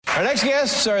Our next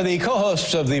guests are the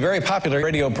co-hosts of the very popular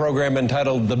radio program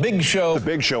entitled The Big Show. The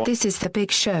Big Show. This is The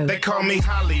Big Show. They call me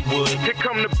Hollywood. Here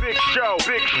come the Big Show.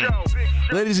 Big Show. Big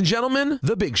Show. Ladies and gentlemen,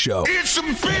 The Big Show. It's a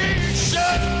big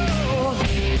show.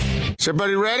 Is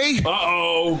everybody ready?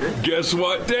 Uh-oh. Guess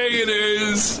what day it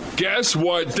is? Guess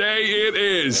what day it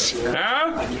is?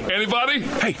 Huh? Anybody?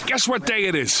 Hey, guess what day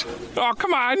it is? Oh,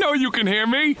 come on. I know you can hear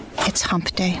me. It's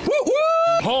hump day. Woo-woo!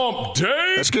 Hump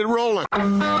day? Let's get rolling.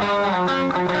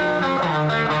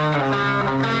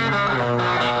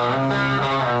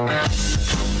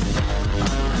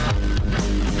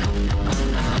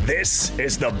 This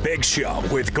is The Big Show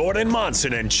with Gordon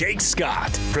Monson and Jake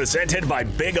Scott, presented by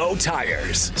Big O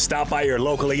Tires. Stop by your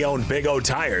locally owned Big O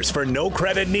Tires for no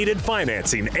credit needed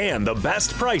financing and the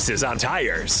best prices on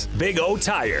tires. Big O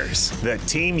Tires, the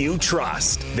team you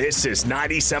trust. This is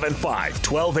 97.5,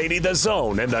 1280 The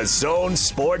Zone and The Zone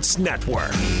Sports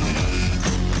Network.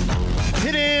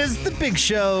 It is The Big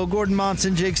Show. Gordon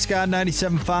Monson, Jake Scott,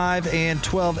 97.5 and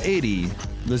 1280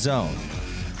 The Zone.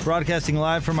 Broadcasting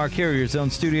live from our Carrier Zone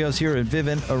studios here at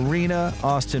Vivint Arena.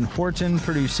 Austin Horton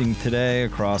producing today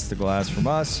across the glass from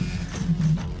us.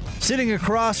 Sitting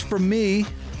across from me,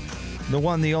 the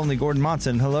one, the only Gordon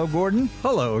Monson. Hello, Gordon.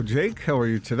 Hello, Jake. How are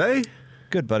you today?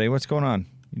 Good, buddy. What's going on?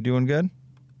 You doing good?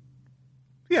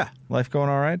 Yeah. Life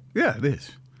going all right? Yeah, it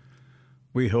is.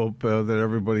 We hope that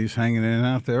everybody's hanging in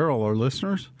out there, all our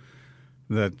listeners,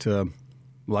 that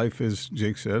life, as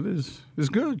Jake said, is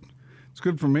good. It's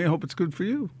good for me. I hope it's good for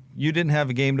you. You didn't have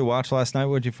a game to watch last night.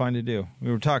 What'd you find to do? We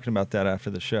were talking about that after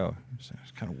the show. It's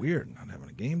kind of weird not having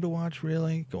a game to watch,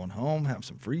 really. Going home, have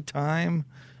some free time.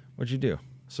 What'd you do?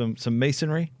 Some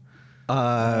masonry?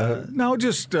 No,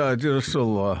 just a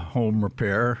little home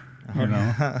repair. You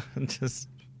know, Just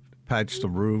patch the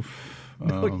roof.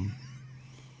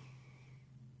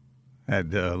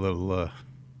 Had a little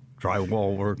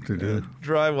drywall work to do.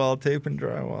 drywall, tape and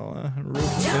drywall,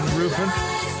 roofing.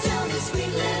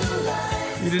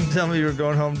 You didn't tell me you were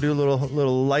going home to do a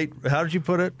little light. How did you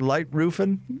put it? Light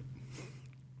roofing?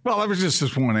 Well, it was just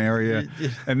this one area,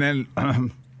 and then I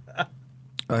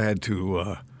had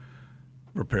to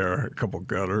repair a couple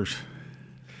gutters.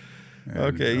 And,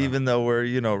 Okay, even though we're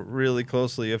really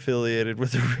closely affiliated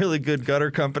with a really good gutter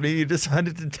company, you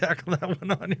decided to tackle that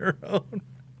one on your own.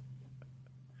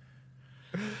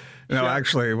 No,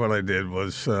 actually, what I did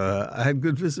was I had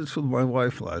good visits with my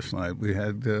wife last night. We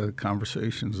had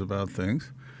conversations about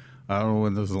things. I don't know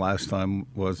when the last time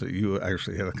was that you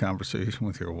actually had a conversation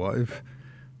with your wife,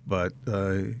 but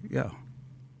yeah.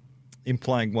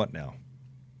 Implying what now?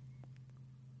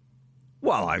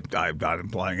 Well, I'm not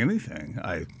implying anything.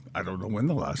 I don't know when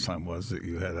the last time was that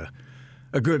you had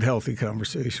a good, healthy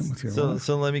conversation with your wife.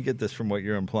 So let me get this from what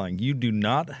you're implying. You do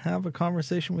not have a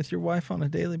conversation with your wife on a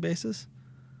daily basis?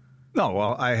 No,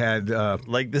 well, I had...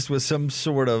 like this was some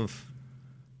sort of...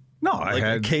 No, I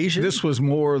had... occasion? This was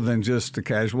more than just a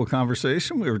casual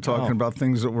conversation. We were talking about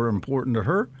things that were important to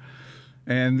her.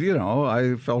 And,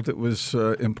 I felt it was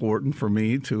important for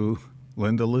me to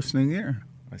lend a listening ear.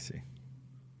 I see.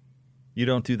 You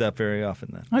don't do that very often,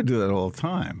 then? I do that all the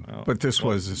time. Oh, but this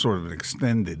was sort of an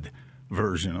extended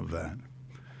version of that.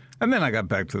 And then I got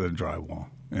back to the drywall,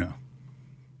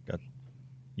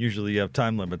 Usually you have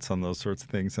time limits on those sorts of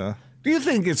things, huh? Do you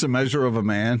think it's a measure of a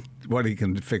man, what he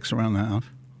can fix around the house?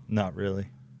 Not really.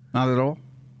 Not at all?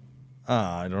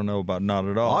 I don't know about not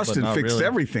at all. Austin but not fixed really.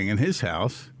 everything in his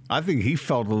house. I think he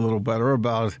felt a little better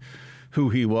about who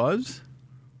he was.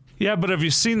 Yeah, but have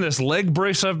you seen this leg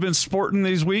brace I've been sporting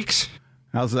these weeks?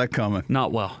 How's that coming?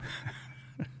 Not well.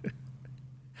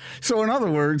 So in other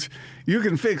words, you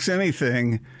can fix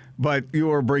anything, but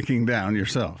you're breaking down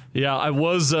yourself. Yeah, I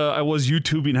was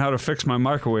YouTubing how to fix my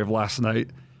microwave last night,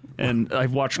 and I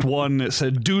watched one that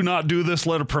said, "Do not do this.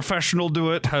 Let a professional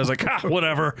do it." I was like,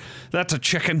 whatever. That's a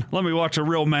chicken. Let me watch a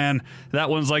real man.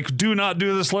 That one's like, "Do not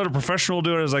do this. Let a professional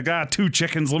do it." I was like, 2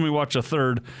 chickens. Let me watch a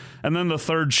third. And then the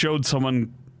third showed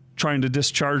someone trying to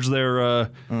discharge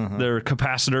their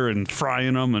capacitor and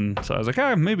frying them, and so I was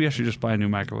like, maybe I should just buy a new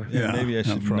microwave. Yeah, maybe I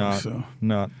should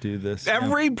not do this.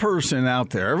 Every person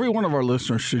out there, every one of our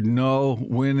listeners should know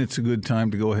when it's a good time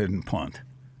to go ahead and punt.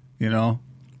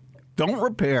 Don't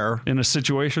repair. In a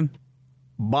situation?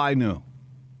 Buy new.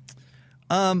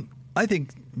 I think,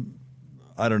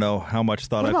 I don't know how much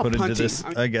thought I put into this,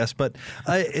 I guess, but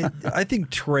I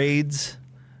think trades,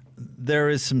 there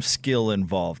is some skill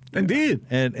involved. Indeed.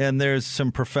 And there's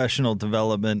some professional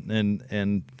development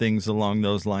and things along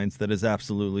those lines that is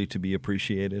absolutely to be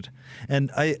appreciated.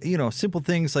 And simple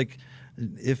things like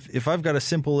if I've got a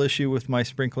simple issue with my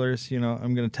sprinklers,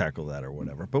 I'm going to tackle that or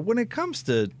whatever. But when it comes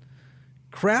to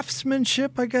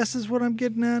craftsmanship, I guess, is what I'm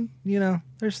getting at. You know,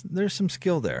 there's some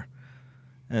skill there,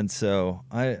 and so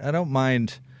I don't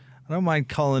mind. I don't mind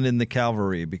calling in the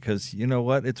cavalry because you know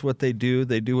what? It's what they do.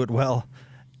 They do it well,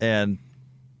 and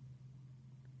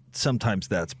sometimes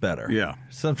that's better. Yeah.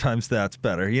 Sometimes that's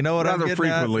better. You know what I'm getting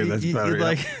frequently at? That's better.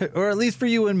 Like, or at least for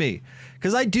you and me.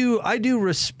 Because I do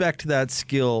respect that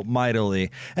skill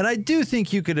mightily. And I do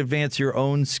think you could advance your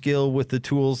own skill with the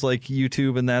tools like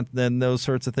YouTube and those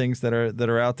sorts of things that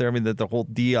are out there. I mean, the whole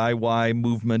DIY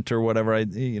movement or whatever, I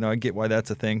get why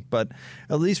that's a thing. But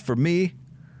at least for me,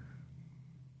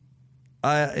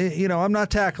 I'm not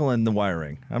tackling the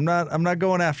wiring. I'm not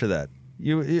going after that.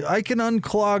 I can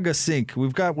unclog a sink.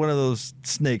 We've got one of those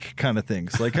snake kind of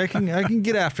things. Like I can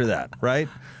get after that, right?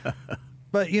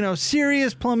 But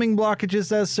serious plumbing blockages,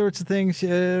 those sorts of things,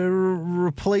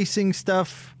 replacing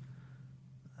stuff.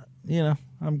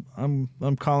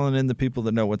 I'm calling in the people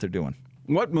that know what they're doing.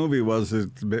 What movie was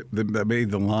it that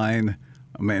made the line,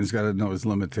 "A man's got to know his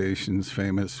limitations"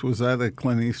 famous? Was that a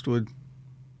Clint Eastwood?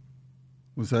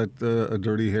 Was that a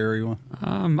Dirty Harry one?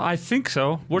 I think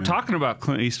so. We're talking about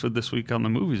Clint Eastwood this week on the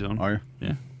Movie Zone. Are you?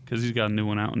 Yeah, because he's got a new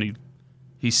one out and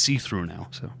he's see-through now.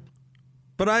 So,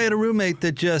 but I had a roommate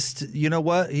that just, you know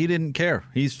what? He didn't care.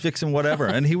 He's fixing whatever,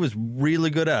 and he was really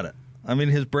good at it. I mean,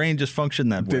 his brain just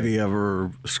functioned that way. Did he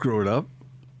ever screw it up?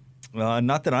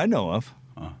 Not that I know of.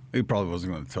 He probably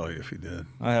wasn't going to tell you if he did.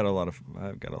 I've got a lot of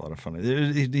fun.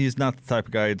 He's not the type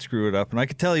of guy who'd screw it up. And I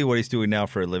could tell you what he's doing now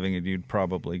for a living, and you'd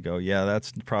probably go, yeah,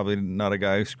 that's probably not a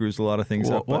guy who screws a lot of things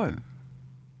up. What?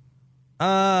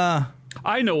 I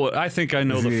think I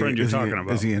know the friend you're talking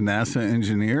about. Is he a NASA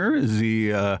engineer? Is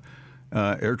he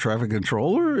air traffic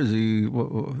controller? Is he...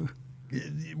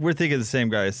 We're thinking the same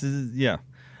guy. Yeah.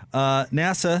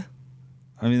 NASA,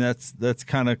 I mean, that's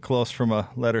kind of close from a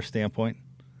letter standpoint.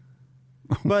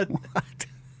 But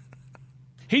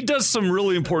he does some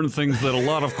really important things that a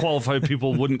lot of qualified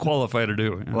people wouldn't qualify to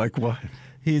do. Like what?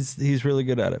 He's really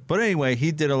good at it. But anyway,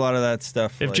 he did a lot of that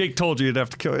stuff. If Jake told you, he'd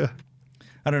have to kill you.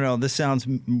 I don't know. This sounds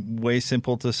way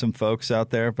simple to some folks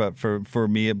out there, but for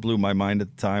me, it blew my mind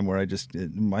at the time where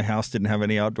my house didn't have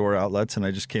any outdoor outlets, and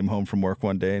I just came home from work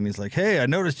one day, and he's like, "Hey, I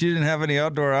noticed you didn't have any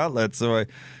outdoor outlets, so I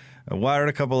wired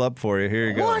a couple up for you. Here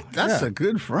you go." What? That's a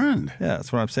good friend. Yeah,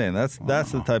 that's what I'm saying. That's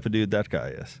the type of dude that guy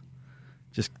is.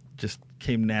 Just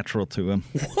came natural to him.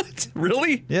 What?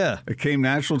 Really? Yeah. It came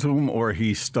natural to him, or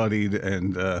he studied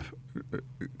and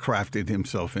crafted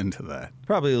himself into that?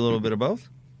 Probably a little bit of both.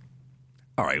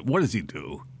 All right, what does he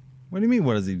do? What do you mean,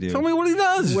 what does he do? Tell me what he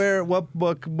does.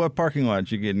 What parking lot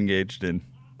did you get engaged in?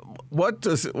 What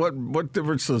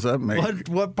difference does that make?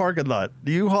 What parking lot?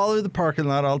 You holler the parking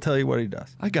lot, I'll tell you what he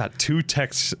does. I got 2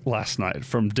 texts last night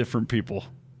from different people.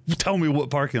 Tell me what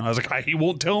parking lot. I was like, he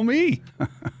won't tell me.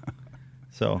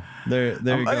 So there you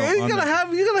go. You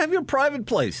gotta have your private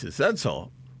places. That's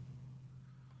all.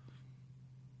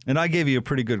 And I gave you a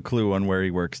pretty good clue on where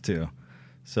he works too,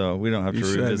 so we don't have to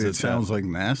revisit. It sounds like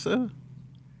NASA.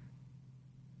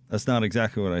 That's not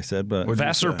exactly what I said, but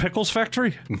Vassar Pickles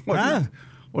Factory.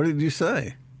 What did you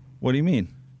say? What do you mean?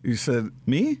 You said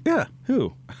me? Yeah.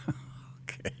 Who?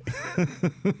 Okay.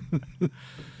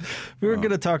 We were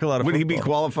going to talk a lot of. Would football. he be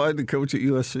qualified to coach at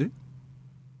USC?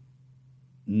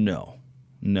 No,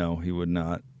 he would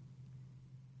not.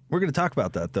 We're going to talk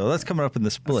about that, though. That's coming up in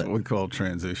the split. That's what we call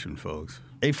transition, folks.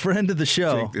 A friend of the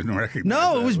show. Jake didn't recognize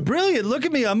No, that it was one. brilliant. Look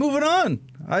at me. I'm moving on.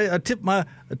 I tip my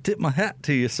hat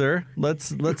to you, sir. Let's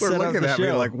set up looking the at show.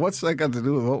 me like, what's that got to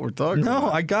do with what we're talking about? No,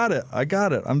 I got it.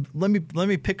 Let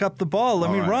me pick up the ball.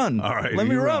 Let me run. All right, Let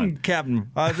me you run, run. Captain.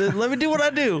 Let me do what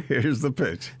I do. Here's the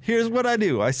pitch. Here's what I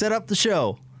do. I set up the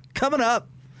show. Coming up,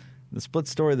 the split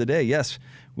story of the day. Yes,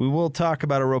 we will talk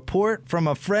about a report from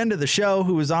a friend of the show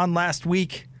who was on last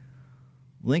week,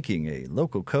 linking a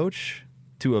local coach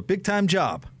to a big-time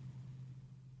job.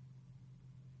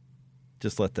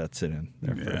 Just let that sit in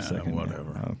there for a second. Whatever.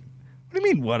 What do you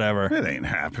mean, whatever? It ain't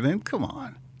happening. Come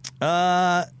on.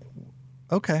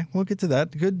 Okay, we'll get to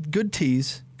that. Good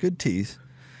tease. Good tease.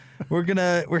 We're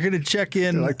gonna check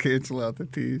in. Did I cancel out the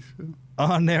tease?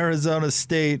 On Arizona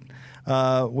State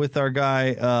with our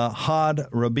guy Hod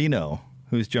Rubino,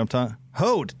 who's jumped on.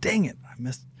 Hod, dang it,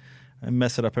 I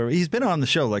mess it up. He's been on the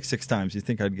show like 6 times. You'd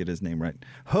think I'd get his name right.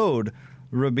 Hod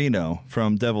Rubino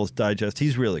from Devil's Digest.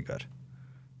 He's really good.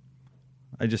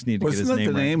 I just need to get his name right.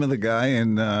 Wasn't that the name of the guy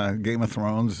in Game of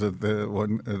Thrones? That's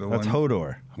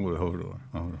Hodor.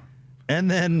 Hodor. And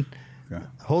then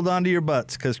hold on to your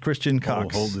butts because Christian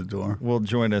Cox hold the door. will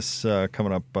join us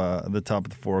coming up at the top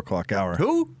of the 4 o'clock hour.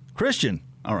 Who? Christian.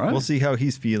 All right. We'll see how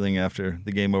he's feeling after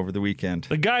the game over the weekend.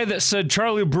 The guy that said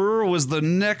Charlie Brewer was the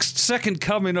next second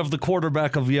coming of the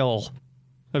quarterback of Yore.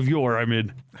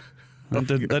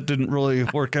 That didn't really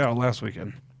work out last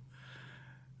weekend.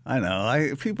 I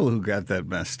know. People who got that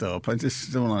messed up, I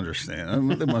just don't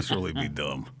understand. They must really be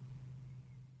dumb.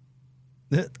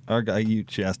 Our guy, you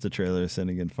Shasta trailer, is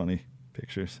sending in funny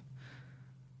pictures.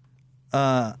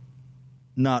 Not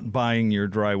buying your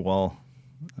drywall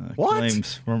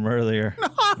claims from earlier.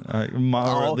 Or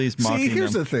at least mocking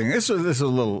here's them. the thing. This is a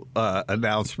little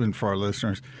announcement for our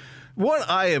listeners. What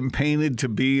I am painted to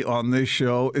be on this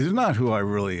show is not who I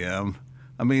really am.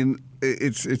 I mean,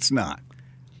 it's not.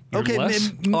 Okay,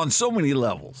 on so many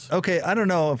levels. Okay, I don't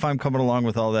know if I'm coming along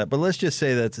with all that, but let's just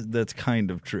say that's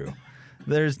kind of true.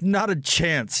 There's not a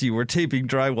chance you were taping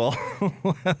drywall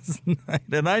last night.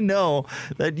 And I know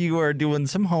that you are doing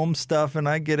some home stuff, and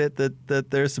I get it that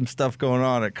there's some stuff going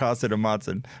on at Casa de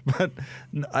Matson. But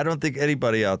I don't think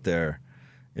anybody out there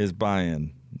is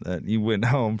buying that you went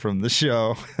home from the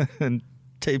show and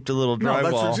taped a little drywall. No,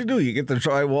 that's what you do. You get the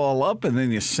drywall up, and then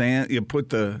you sand it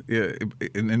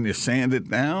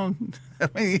down. I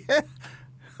mean,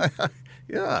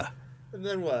 yeah. And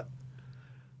then what?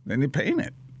 Then you paint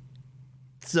it.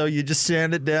 So you just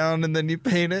sand it down and then you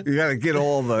paint it? You got to get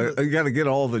all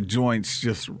the joints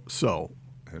just so,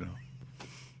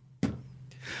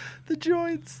 The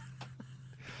joints.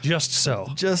 Just so.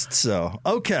 Just so.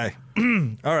 Okay.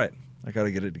 All right. I got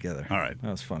to get it together. All right.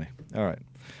 That was funny. All right.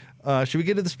 Should we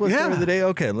get to the split story of the day?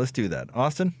 Okay, let's do that.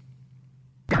 Austin?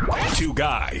 Two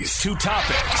guys, two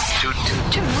topics,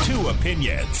 two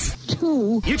opinions.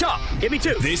 You talk. Give me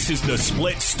two. This is the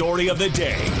split story of the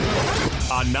day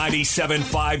on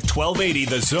 97.5 1280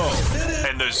 The Zone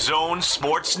and the Zone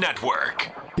Sports Network.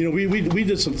 You know, we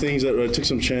did some things that took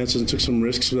some chances and took some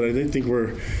risks that I didn't think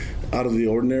were out of the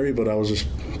ordinary, but I was just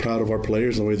proud of our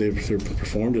players and the way they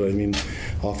performed it. I mean,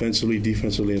 offensively,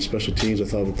 defensively, and special teams, I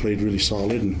thought we played really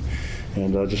solid, and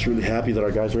just really happy that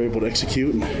our guys were able to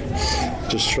execute and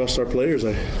just trust our players.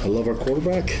 I love our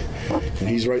quarterback, and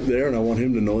he's right there, and I want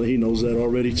him to know that he knows that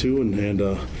already too, and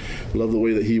love the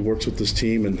way that he works with this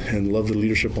team, and love the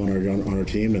leadership on our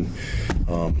team. And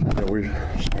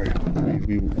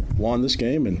we won this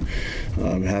game, and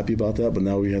I'm happy about that. But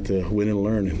now we have to win and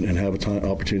learn, and have an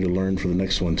opportunity to learn for the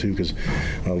next one too, because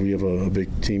we have a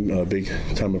big team, a big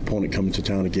time opponent coming to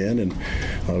town again, and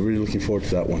really looking forward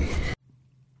to that one.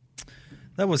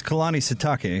 That was Kalani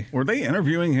Sitake. Were they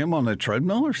interviewing him on the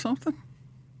treadmill or something?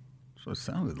 That's what it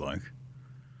sounded like.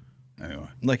 Anyway.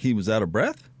 Like he was out of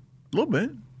breath? A little bit.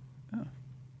 Yeah.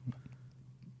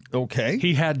 Okay.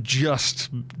 He had just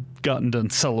gotten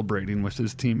done celebrating with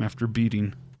his team after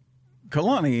beating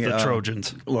Kalani, the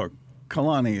Trojans. Look,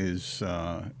 Kalani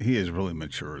he has really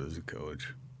matured as a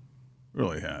coach.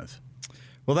 Really has.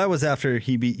 Well, that was after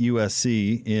he beat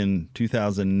USC in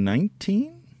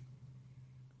 2019?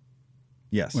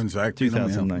 Yes, when Zach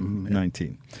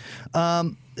 2019.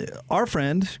 Our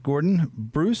friend, Gordon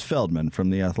Bruce Feldman from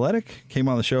The Athletic, came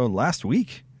on the show last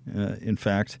week, in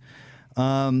fact.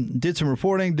 Did some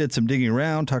reporting, did some digging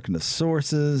around, talking to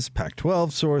sources,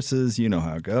 Pac-12 sources, you know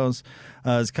how it goes.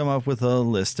 Has come up with a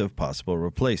list of possible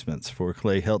replacements for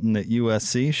Clay Helton at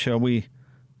USC. Shall we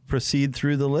proceed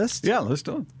through the list? Yeah, let's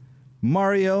do it.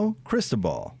 Mario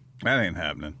Cristobal. That ain't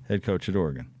happening. Head coach at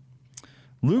Oregon.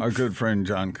 Our good friend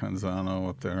John Canzano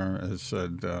up there has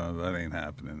said that ain't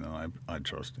happening, and I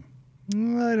trust him.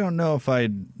 I don't know if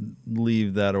I'd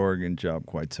leave that Oregon job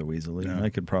quite so easily. Yeah. I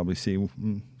could probably see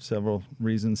several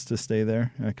reasons to stay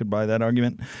there. I could buy that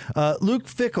argument. Luke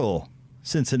Fickell,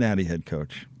 Cincinnati head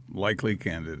coach. Likely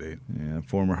candidate. Yeah,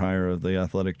 former hire of the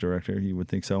athletic director. You would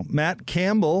think so. Matt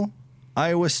Campbell,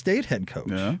 Iowa State head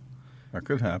coach. Yeah, that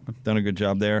could happen. Done a good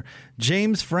job there.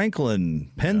 James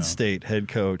Franklin, Penn State head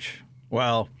coach.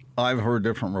 Well, I've heard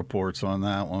different reports on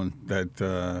that one,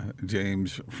 that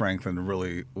James Franklin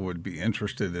really would be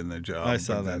interested in the job. I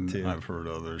saw that too. I've heard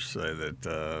others say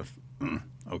that,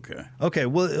 okay. Okay,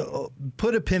 well,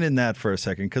 put a pin in that for a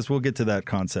second, because we'll get to that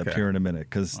concept here in a minute,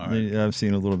 because I've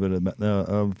seen a little bit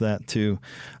of that too.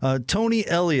 Tony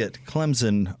Elliott,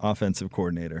 Clemson offensive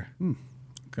coordinator.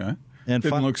 Okay. And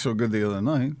didn't look so good the other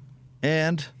night.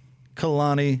 And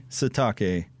Kalani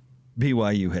Sitake,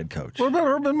 BYU head coach. What about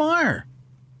Urban Meyer?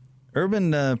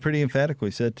 Urban pretty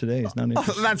emphatically said today he's not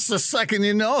interested. That's the second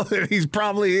you know that he's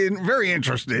probably very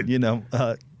interested. You know,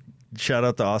 shout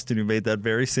out to Austin who made that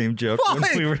very same joke when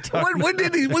we were talking. When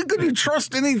could you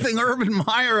trust anything Urban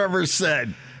Meyer ever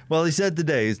said? Well, he said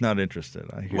today he's not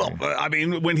interested. I hear you. I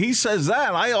mean, when he says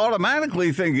that, I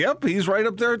automatically think, yep, he's right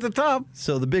up there at the top.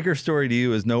 So the bigger story to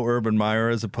you is no Urban Meyer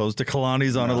as opposed to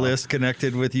Kalani's on a list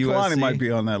connected with USC? Kalani might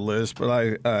be on that list, but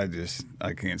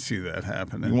I can't see that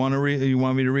happening. You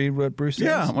want me to read what Bruce says?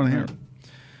 Yeah, I want to hear it.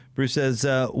 Bruce says,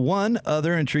 one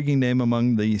other intriguing name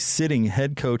among the sitting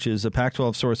head coaches a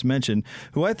Pac-12 source mentioned,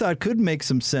 who I thought could make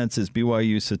some sense, is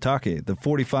BYU Sitake. The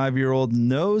 45-year-old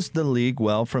knows the league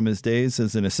well from his days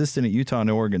as an assistant at Utah and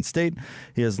Oregon State.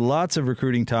 He has lots of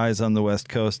recruiting ties on the West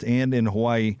Coast and in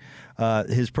Hawaii.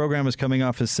 His program is coming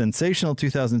off a sensational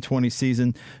 2020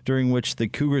 season, during which the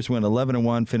Cougars went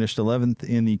 11-1, finished 11th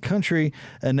in the country,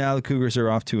 and now the Cougars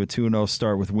are off to a 2-0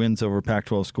 start with wins over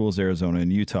Pac-12 schools, Arizona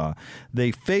and Utah.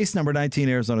 They face number 19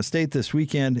 Arizona State this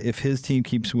weekend. If his team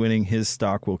keeps winning, his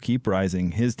stock will keep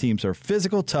rising. His teams are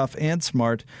physical, tough, and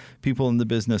smart. People in the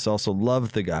business also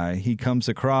love the guy. He comes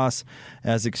across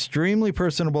as extremely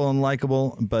personable and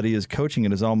likable, but he is coaching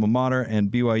at his alma mater, and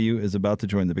BYU is about to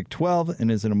join the Big 12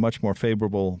 and is in a much more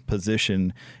favorable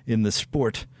position in the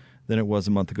sport than it was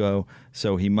a month ago,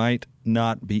 so he might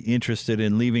not be interested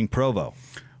in leaving Provo.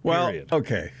 Well, period.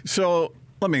 Okay, so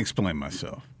let me explain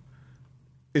myself.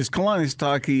 Is Kalani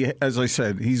Sitake, as I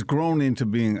said, he's grown into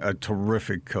being a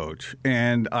terrific coach,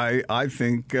 and I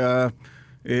think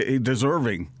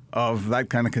deserving of that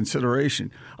kind of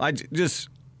consideration.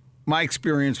 My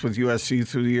experience with USC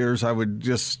through the years, I would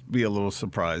just be a little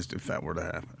surprised if that were to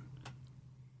happen.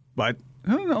 But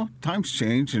I don't know. Times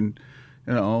change, and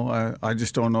I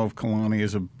just don't know if Kalani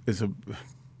is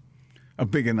a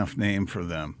big enough name for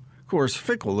them. Of course,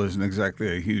 Fickle isn't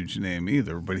exactly a huge name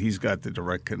either, but he's got the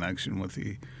direct connection with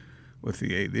the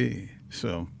AD.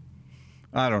 So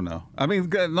I don't know. I mean,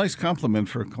 got a nice compliment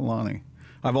for Kalani.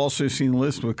 I've also seen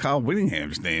lists with Kyle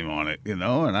Whittingham's name on it, and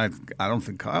I don't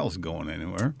think Kyle's going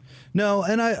anywhere. No,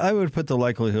 and I would put the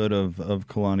likelihood of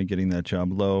Kalani getting that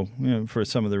job low, for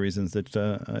some of the reasons that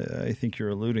I think you're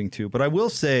alluding to. But I will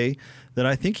say that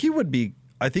I think he would be good.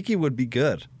 I think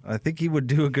he would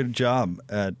do a good job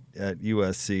at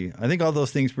USC. I think all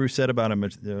those things Bruce said about him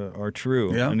are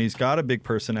true. Yeah. And he's got a big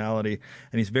personality,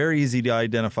 and he's very easy to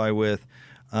identify with.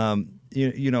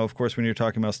 Of course, when you're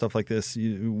talking about stuff like this,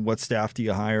 what staff do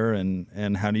you hire,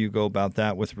 and how do you go about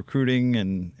that with recruiting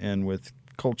and with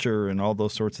culture and all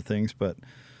those sorts of things? But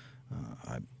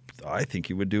I think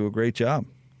he would do a great job.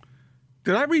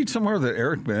 Did I read somewhere that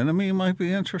Eric Bieniemy might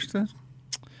be interested?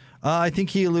 I think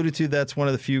he alluded to that's one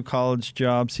of the few college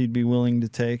jobs he'd be willing to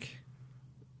take.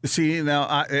 See,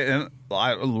 now,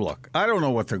 look, I don't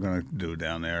know what they're going to do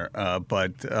down there,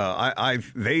 but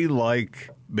they like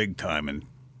big time, and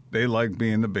they like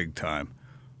being the big time.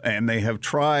 And they have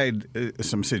tried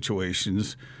some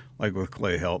situations, like with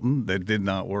Clay Helton, that did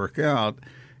not work out.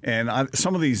 And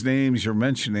some of these names you're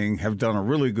mentioning have done a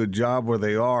really good job where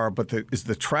they are, but is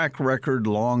the track record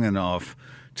long enough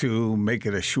to make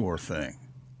it a sure thing?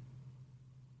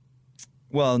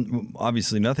 Well,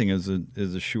 obviously, nothing is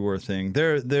a sure thing.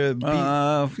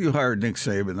 If you hired Nick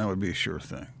Saban, that would be a sure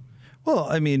thing. Well,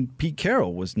 I mean, Pete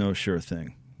Carroll was no sure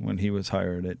thing when he was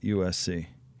hired at USC.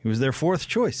 He was their fourth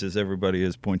choice, as everybody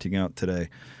is pointing out today,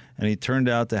 and he turned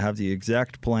out to have the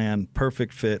exact plan,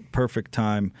 perfect fit, perfect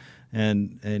time,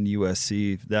 and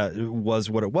USC. That was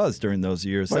what it was during those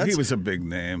years. But he was a big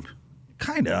name.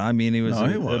 Kind of. I mean, he was a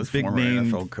big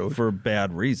name NFL coach for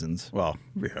bad reasons. Well,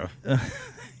 yeah.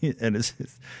 And his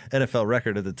NFL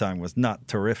record at the time was not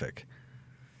terrific.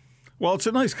 Well, it's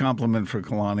a nice compliment for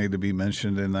Kalani to be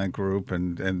mentioned in that group,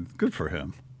 and good for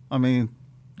him. I mean,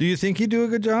 do you think he'd do a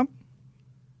good job?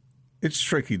 It's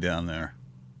tricky down there.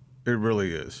 It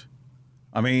really is.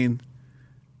 I mean,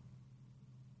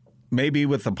 maybe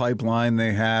with the pipeline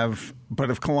they have,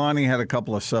 but if Kalani had a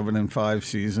couple of 7-5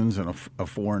 seasons and a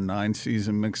 4-9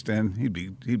 season mixed in,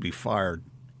 he'd be fired.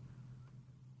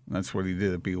 That's what he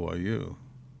did at BYU.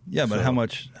 Yeah, but how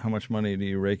much money do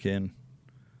you rake in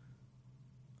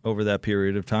over that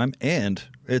period of time? And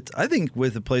I think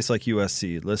with a place like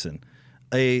USC, listen,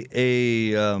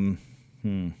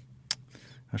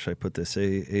 how should I put this?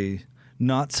 A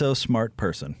not so smart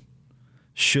person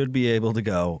should be able to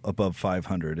go above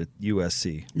 500 at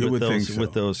USC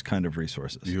with those kind of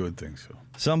resources. You would think so.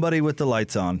 Somebody with the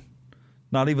lights on,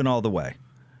 not even all the way,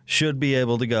 should be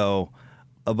able to go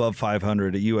above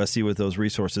 500 at USC with those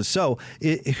resources. So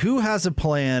who has a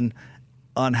plan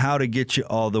on how to get you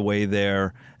all the way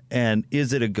there, and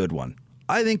is it a good one?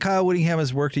 I think Kyle Whittingham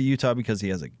has worked at Utah because he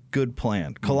has a good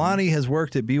plan. Kalani has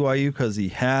worked at BYU because he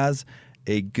has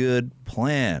a good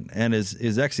plan and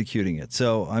is executing it.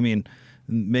 So, I mean,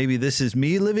 maybe this is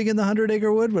me living in the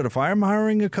 100-acre wood, but if I'm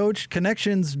hiring a coach,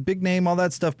 connections, big name, all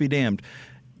that stuff be damned.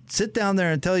 sit down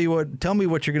there and tell me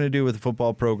what you're going to do with the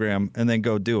football program, and then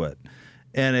go do it.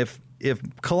 And if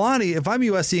I'm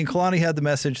USC and Kalani had the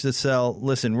message to sell,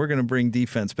 listen, we're going to bring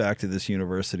defense back to this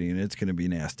university, and it's going to be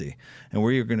nasty. And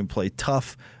we are going to play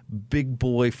tough, big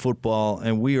boy football,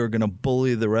 and we are going to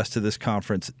bully the rest of this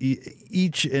conference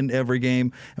each and every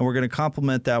game. And we're going to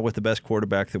complement that with the best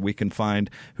quarterback that we can find,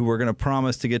 who we're going to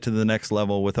promise to get to the next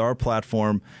level with our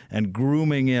platform and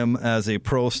grooming him as a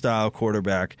pro-style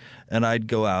quarterback. And I'd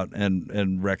go out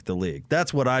and wreck the league.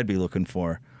 That's what I'd be looking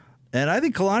for. And I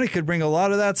think Kalani could bring a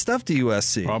lot of that stuff to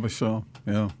USC. Probably so,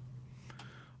 yeah.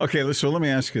 Okay, so let me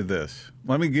ask you this.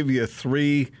 Let me give you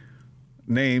 3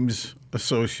 names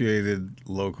associated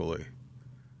locally.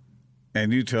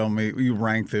 And you tell me, you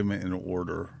rank them in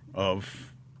order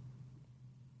of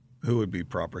who would be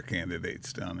proper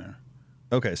candidates down there.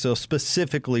 Okay, so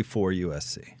specifically for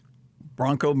USC.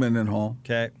 Bronco Mendenhall.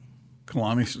 Okay.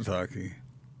 Kalani Sitake.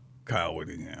 Kyle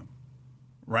Whittingham.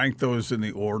 Rank those in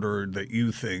the order that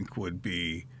you think would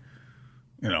be,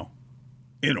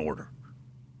 in order.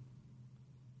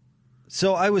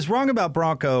 So I was wrong about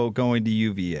Bronco going to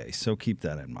UVA, so keep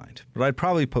that in mind. But I'd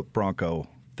probably put Bronco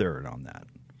third on that.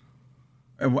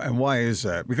 And why is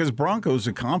that? Because Bronco's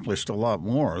accomplished a lot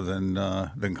more than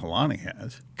Kalani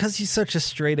has. Because he's such a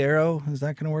straight arrow. Is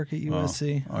that going to work at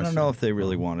USC? I don't know if they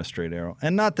really want a straight arrow.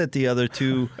 And not that the other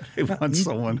two... They want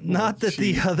someone... Not that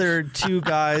the other two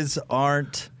guys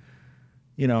aren't,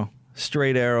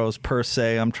 straight arrows per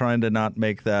se. I'm trying to not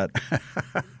make that...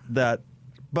 But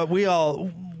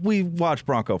we watched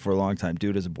Bronco for a long time.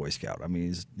 Dude is a Boy Scout. I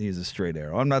mean, he's a straight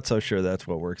arrow. I'm not so sure that's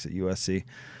what works at USC.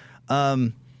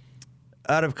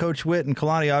 Out of Coach Witt and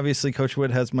Kalani, obviously Coach Witt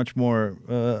has much more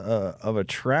of a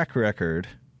track record.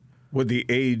 Would the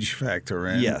age factor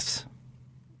in? Yes.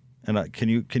 And can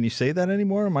you say that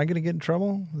anymore? Am I going to get in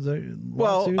trouble?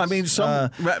 Well, I mean,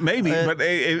 maybe,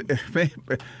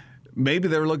 but maybe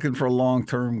they're looking for a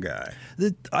long-term guy.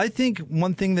 I think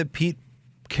one thing that Pete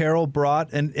Carroll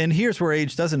brought, and here's where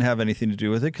age doesn't have anything to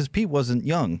do with it, because Pete wasn't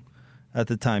young at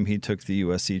the time he took the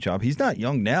USC job. He's not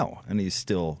young now, and he's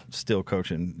still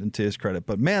coaching, and to his credit.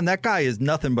 But, man, that guy is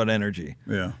nothing but energy.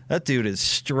 Yeah. That dude is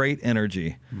straight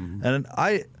energy. Mm-hmm.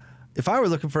 And if I were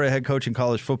looking for a head coach in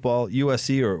college football,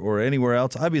 USC or anywhere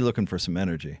else, I'd be looking for some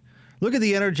energy. Look at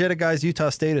the energetic guys Utah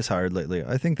State has hired lately.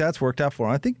 I think that's worked out for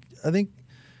him. I think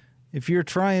if you're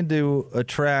trying to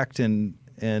attract and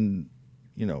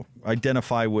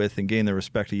identify with and gain the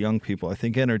respect of young people, I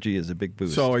think energy is a big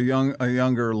boost. So a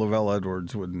younger Lavelle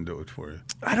Edwards wouldn't do it for you?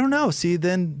 I don't know. See,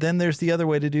 then there's the other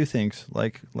way to do things.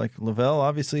 Like Lavelle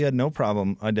obviously had no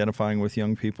problem identifying with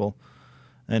young people,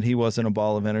 and he wasn't a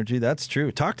ball of energy. That's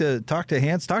true. Talk to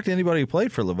Hans. Talk to anybody who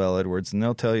played for Lavelle Edwards, and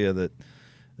they'll tell you that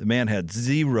the man had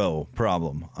zero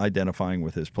problem identifying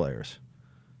with his players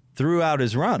throughout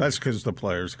his run. That's because the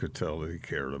players could tell that he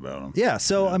cared about them. Yeah,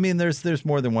 so, I mean, there's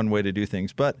more than one way to do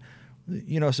things. But,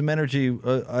 some energy,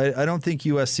 I don't think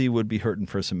USC would be hurting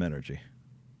for some energy.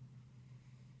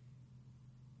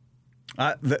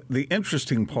 The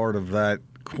interesting part of that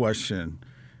question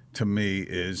to me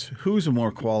is, who's a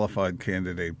more qualified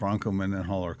candidate, Bronco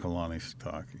Mendenhall or Kalani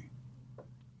Sitake?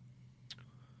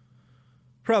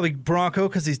 Probably Bronco,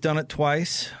 because he's done it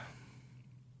twice.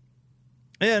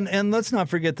 And let's not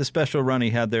forget the special run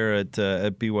he had there at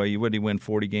BYU. Would he win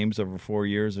 40 games over 4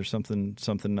 years or something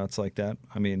nuts like that?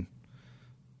 I mean,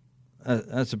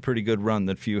 that's a pretty good run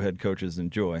that few head coaches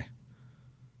enjoy.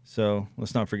 So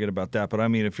let's not forget about that. But, I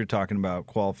mean, if you're talking about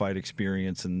qualified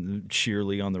experience and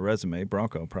sheerly on the resume,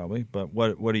 Bronco probably. But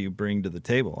what do you bring to the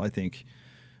table? I think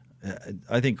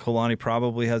Kalani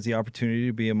probably has the opportunity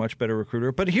to be a much better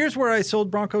recruiter. But here's where I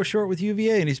sold Bronco short with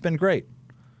UVA, and he's been great.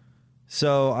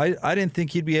 So I didn't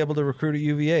think he'd be able to recruit at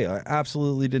UVA. I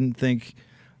absolutely didn't think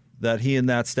that he and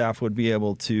that staff would be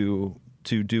able to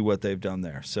do what they've done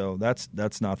there. So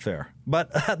that's not fair.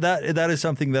 But that is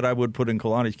something that I would put in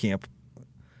Kalani's camp.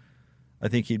 I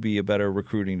think he'd be a better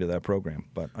recruiting to that program.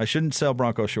 But I shouldn't sell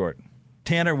Bronco short.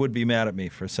 Tanner would be mad at me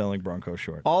for selling Bronco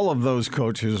short. All of those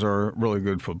coaches are really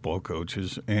good football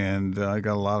coaches, and I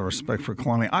got a lot of respect for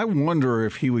Kalani. I wonder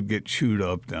if he would get chewed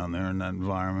up down there in that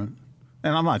environment.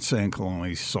 And I'm not saying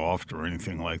Kalani's soft or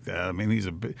anything like that. I mean,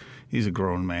 he's a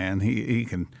grown man. He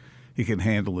can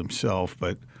handle himself.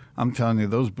 But I'm telling you,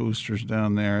 those boosters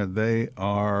down there, they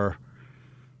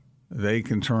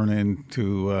can turn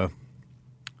into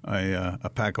a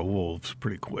pack of wolves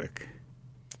pretty quick.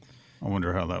 I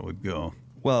wonder how that would go.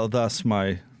 Well, thus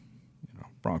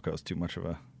Bronco's too much of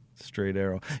a straight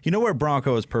arrow. You know where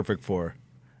Bronco is perfect for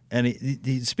and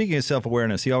speaking of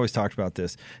self-awareness, he always talked about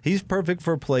this. He's perfect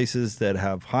for places that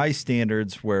have high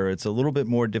standards where it's a little bit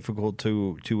more difficult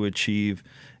to achieve,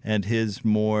 and his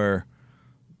more,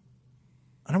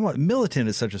 I don't want, militant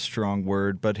is such a strong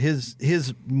word, but his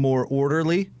more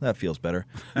orderly, that feels better,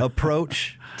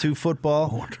 approach to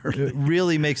football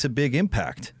really makes a big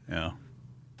impact. Yeah.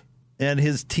 And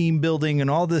his team building and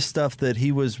all this stuff that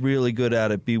he was really good at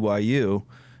BYU,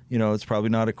 it's probably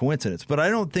not a coincidence. But I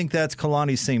don't think that's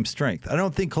Kalani's same strength. I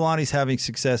don't think Kalani's having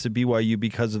success at BYU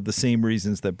because of the same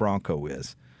reasons that Bronco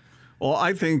is. Well,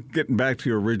 I think, getting back to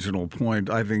your original point,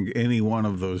 I think any one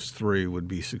of those three would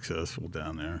be successful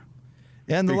down there.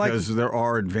 And because there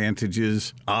are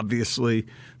advantages, obviously,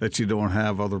 that you don't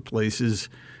have other places.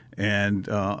 And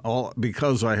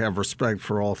because I have respect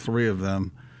for all three of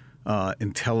them,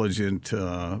 intelligent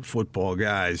football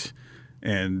guys,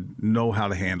 and know how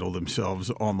to handle themselves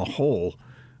on the whole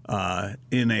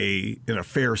in a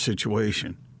fair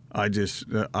situation.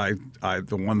 The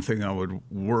one thing I would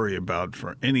worry about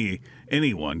for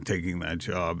anyone taking that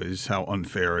job is how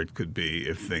unfair it could be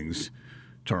if things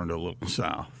turned a little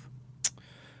south.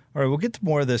 All right, we'll get to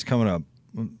more of this coming up.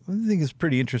 I think it's a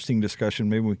pretty interesting discussion.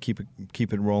 Maybe we keep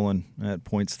it rolling at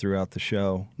points throughout the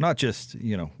show. Not just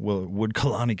would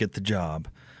Kalani get the job,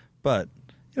 but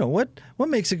what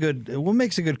makes a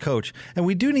good coach. And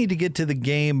we do need to get to the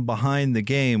game behind the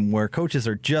game where coaches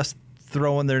are just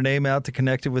throwing their name out to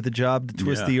connect it with the job, to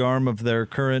twist the arm of their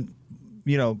current.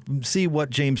 See what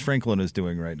James Franklin is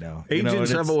doing right now.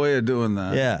 Agents have a way of doing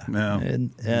that. Yeah.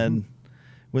 And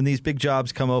when these big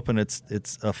jobs come open,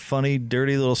 it's a funny,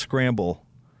 dirty little scramble,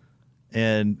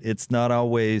 and it's not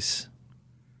always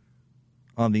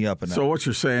on the up and up. So what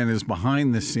you're saying is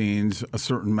behind the scenes, a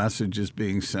certain message is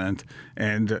being sent,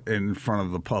 and in front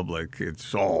of the public,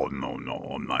 it's, no,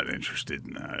 I'm not interested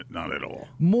in that, not at all.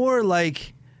 More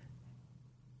like,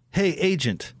 hey,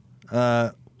 agent,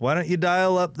 why don't you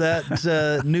dial up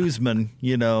that newsman,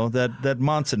 that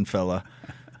Monson fella,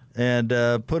 and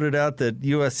put it out that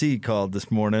USC called this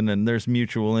morning and there's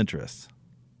mutual interest.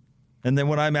 And then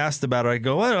when I'm asked about it, I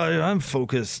go, well, I'm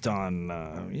focused on,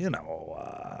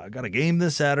 I got a game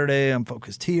this Saturday. I'm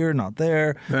focused here, not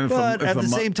there. But at the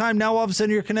same time, now all of a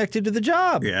sudden you're connected to the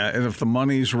job. Yeah, and if the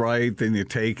money's right, then you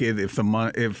take it.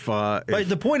 But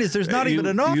the point is, there's not even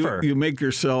an offer. You make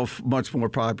yourself much more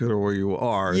popular where you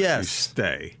are. Yes. If you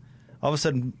stay. All of a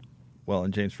sudden, well,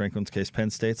 in James Franklin's case, Penn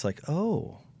State's like,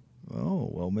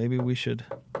 well, maybe we should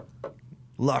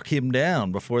lock him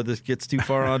down before this gets too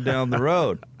far on down the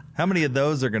road. How many of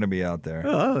those are going to be out there?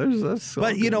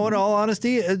 But in all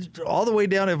honesty, all the way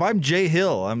down, if I'm Jay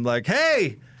Hill, I'm like,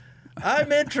 hey,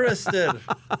 I'm interested.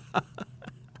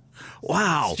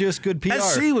 Wow. It's just good PR.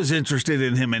 SC was interested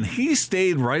in him, and he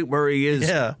stayed right where he is.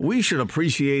 Yeah. We should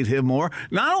appreciate him more.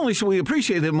 Not only should we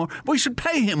appreciate him more, we should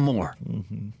pay him more.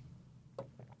 Mm-hmm.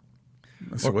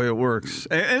 That's the way it works.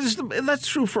 And that's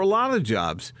true for a lot of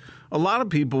jobs. A lot of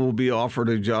people will be offered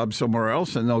a job somewhere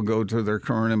else, and they'll go to their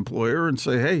current employer and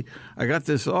say, hey, I got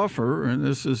this offer, and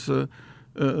this is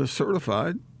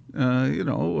certified. What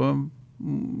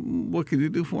can you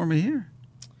do for me here?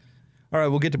 All right,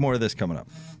 we'll get to more of this coming up.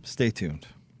 Stay tuned.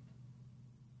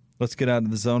 Let's get out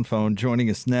of the zone phone. Joining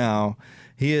us now,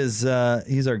 he's our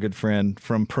good friend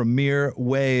from Premier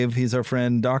Wave. He's our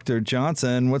friend, Dr.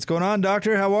 Johnson. What's going on,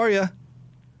 Doctor? How are you?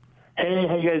 Hey,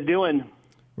 how you guys doing?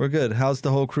 We're good. How's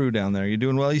the whole crew down there? You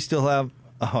doing well? You still have...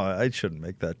 Oh, I shouldn't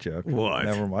make that joke. What?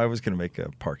 Never mind. I was going to make a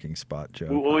parking spot joke.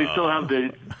 Well, we still have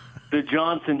the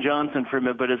Johnson from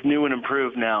it, but it's new and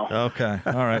improved now. Okay.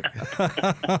 All right.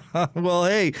 Well,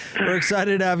 hey, we're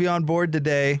excited to have you on board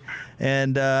today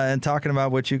and talking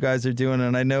about what you guys are doing.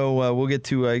 And I know we'll get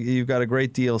to you've got a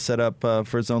great deal set up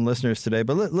for Zone listeners today.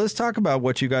 But let's talk about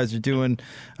what you guys are doing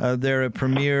there at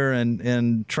Premier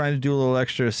and trying to do a little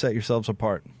extra to set yourselves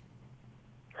apart.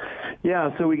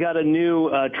 Yeah, so we got a new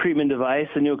treatment device,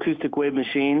 a new acoustic wave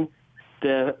machine.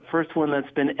 The first one that's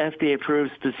been FDA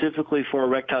approved specifically for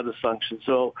erectile dysfunction.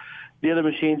 So the other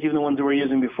machines, even the ones that we're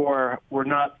using before, were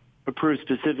not approved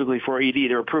specifically for ED.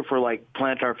 They're approved for like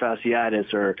plantar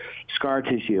fasciitis or scar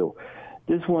tissue.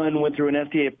 This one went through an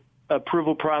FDA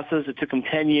approval process. It took them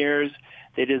 10 years.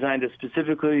 They designed it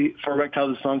specifically for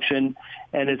erectile dysfunction,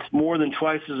 and it's more than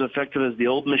twice as effective as the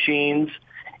old machines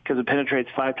because it penetrates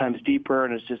 5 times deeper,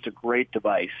 and it's just a great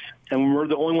device. And we're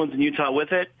the only ones in Utah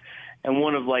with it, and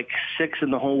one of like 6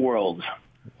 in the whole world.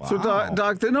 Wow. So,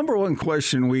 Doc, the number one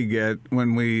question we get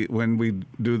when we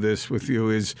do this with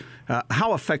you is,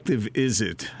 how effective is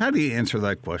it? How do you answer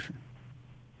that question?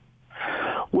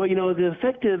 Well, the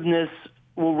effectiveness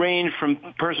will range from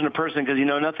person to person because,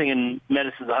 nothing in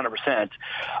medicine is 100%.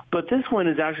 But this one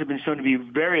has actually been shown to be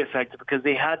very effective because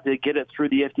they had to get it through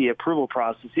the FDA approval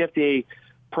process. The FDA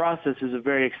process is a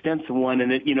very extensive one,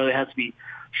 and it has to be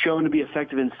shown to be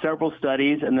effective in several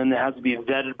studies, and then it has to be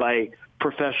vetted by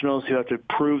professionals who have to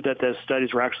prove that those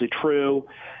studies were actually true.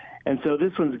 And so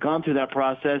this one's gone through that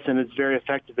process, and it's very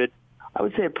effective. I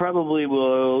would say it probably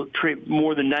will treat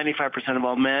more than 95% of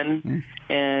all men,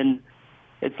 and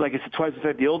it's like I said, twice as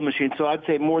effective the old machine. So I'd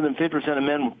say more than 50% of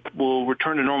men will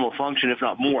return to normal function, if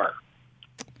not more.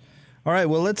 All right,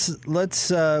 well, let's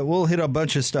we'll hit a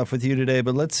bunch of stuff with you today,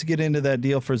 but let's get into that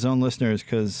deal for Zone listeners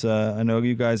because I know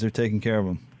you guys are taking care of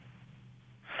them.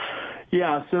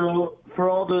 Yeah, so for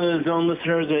all the Zone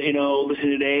listeners that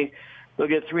listen today, they'll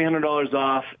get $300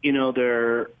 off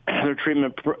their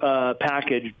treatment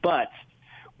package. But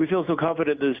we feel so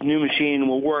confident this new machine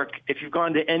will work. If you've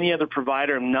gone to any other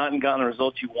provider and not gotten the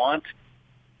results you want,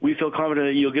 we feel confident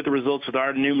that you'll get the results with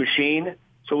our new machine.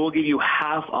 So we'll give you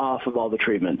half off of all the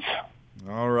treatments.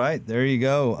 All right, there you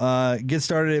go. Get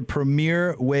started at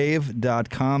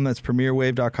premierwave.com. That's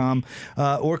premierwave.com.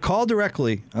 Or call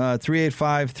directly,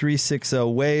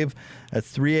 385-360-WAVE.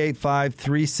 That's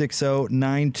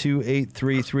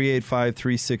 385-360-9283,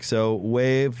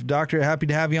 385-360-WAVE. Doctor, happy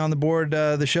to have you on the board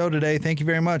the show today. Thank you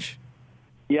very much.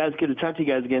 Yeah, it's good to talk to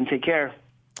you guys again. Take care.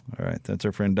 All right, that's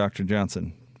our friend Dr.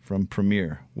 Johnson from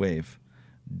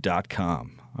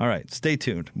premierwave.com. All right, stay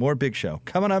tuned. More Big Show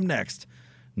coming up next.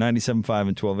 97.5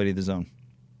 and 1280 The Zone.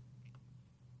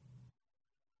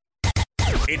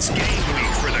 It's game week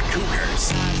for the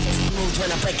Cougars.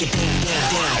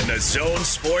 And the Zone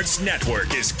Sports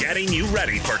Network is getting you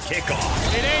ready for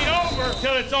kickoff. It ain't over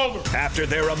till it's over. After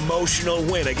their emotional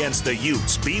win against the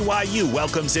Utes, BYU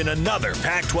welcomes in another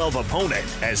Pac-12 opponent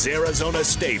as Arizona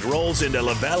State rolls into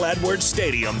LaVell Edwards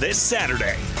Stadium this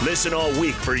Saturday. Listen all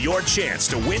week for your chance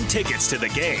to win tickets to the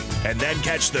game, and then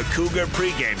catch the Cougar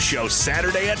pregame show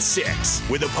Saturday at 6,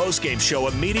 with a postgame show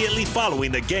immediately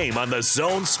following the game on the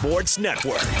Zone Sports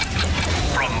Network.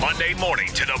 From Monday morning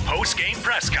to the post-game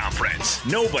press conference,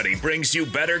 nobody brings you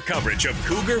better coverage of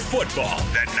Cougar football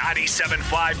than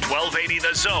 97.5 1280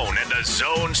 The Zone and the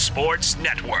Zone Sports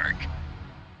Network.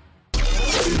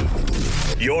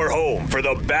 Your home for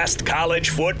the best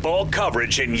college football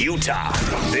coverage in Utah.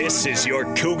 This is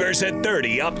your Cougars at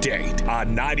 30 update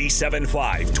on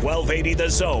 97.5 1280 The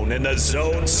Zone and the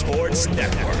Zone Sports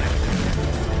Network.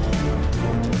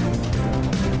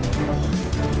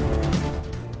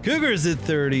 Cougars at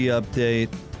 30 update.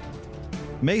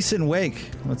 Mason Wake.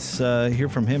 Let's hear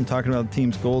from him talking about the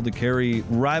team's goal to carry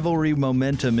rivalry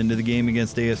momentum into the game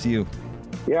against ASU.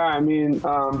 Yeah, I mean,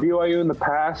 BYU in the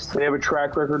past, they have a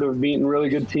track record of beating really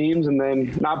good teams and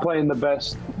then not playing the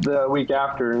best the week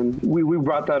after. And we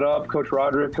brought that up. Coach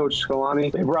Roderick, Coach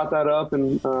Kalani, they brought that up,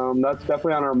 and that's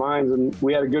definitely on our minds. And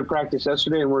we had a good practice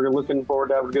yesterday, and we're looking forward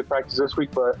to having a good practice this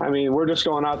week. But, I mean, we're just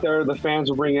going out there. The fans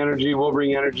will bring energy. We'll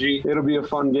bring energy. It'll be a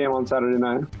fun game on Saturday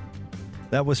night.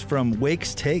 That was from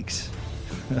Wake's Takes.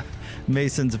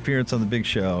 Mason's appearance on the Big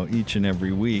Show each and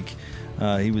every week.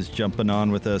 He was jumping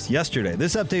on with us yesterday.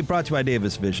 This update brought to you by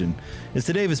Davis Vision. It's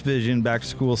the Davis Vision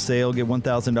back-to-school sale. Get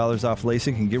 $1,000 off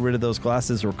LASIK and get rid of those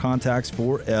glasses or contacts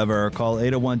forever. Call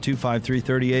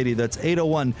 801-253-3080. That's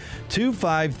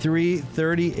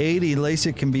 801-253-3080.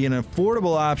 LASIK can be an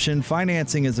affordable option.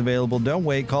 Financing is available. Don't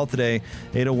wait. Call today,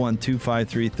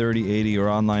 801-253-3080, or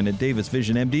online at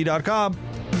davisvisionmd.com.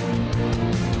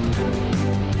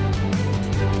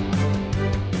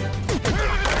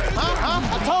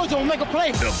 Make a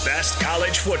play. The best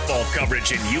college football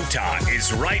coverage in Utah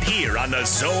is right here on the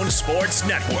Zone Sports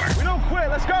Network. We don't quit.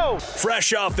 Let's go.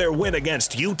 Fresh off their win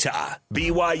against Utah,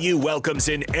 BYU welcomes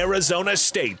in Arizona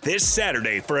State this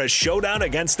Saturday for a showdown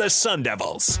against the Sun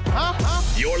Devils.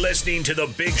 You're listening to The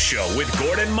Big Show with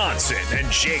Gordon Monson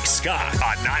and Jake Scott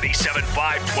on 97.5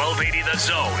 1280 The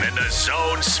Zone and the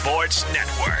Zone Sports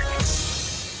Network.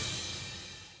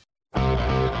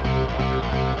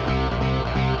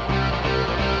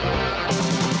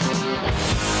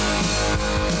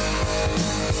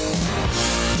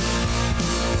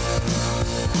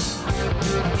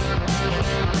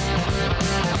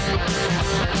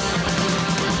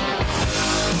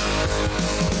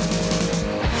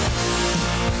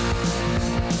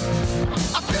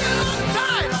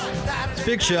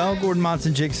 Big Show, Gordon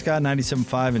Monson, Jake Scott,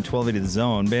 97.5 and 1280 The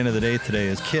Zone. Band of the day today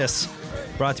is Kiss.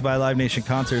 Brought to you by Live Nation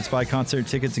Concerts. Buy concert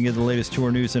tickets and get the latest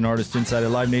tour news and artist insight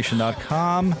at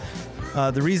livenation.com.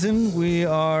 The reason we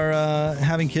are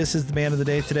having Kiss as the band of the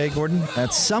day today, Gordon,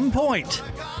 at some point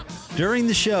during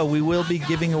the show, we will be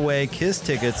giving away Kiss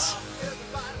tickets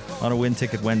on a Win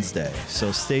Ticket Wednesday.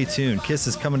 So stay tuned. Kiss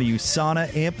is coming to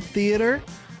USANA Amphitheater,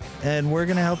 and we're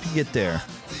going to help you get there.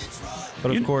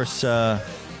 But, of course,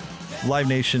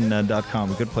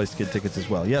 LiveNation.com, a good place to get tickets as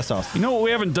well. Yes, Austin? You know what we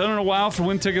haven't done in a while for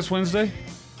Win Tickets Wednesday?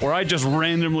 Where I just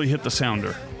randomly hit the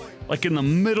sounder. Like in the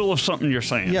middle of something you're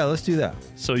saying. Yeah, let's do that.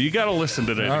 So you got to listen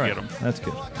today to get them. That's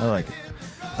good. I like it.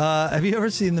 Have you ever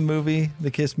seen the movie, the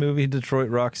Kiss movie, Detroit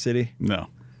Rock City? No.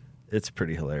 It's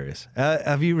pretty hilarious.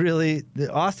 Have you really?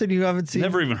 Austin, you haven't seen?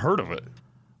 Never even heard of it.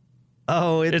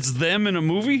 Oh, it's them in a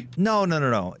movie?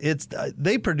 No. It's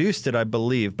they produced it, I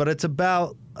believe, but it's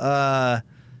about I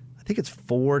think it's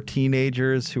 4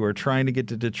 teenagers who are trying to get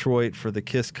to Detroit for the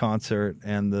Kiss concert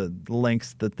and the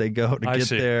lengths that they go to get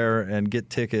there and get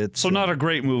tickets. So not a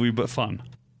great movie, but fun.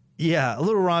 Yeah, a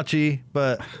little raunchy,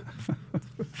 but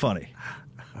funny.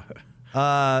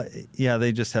 Yeah,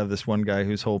 they just have this one guy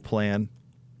whose whole plan.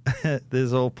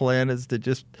 His whole plan is to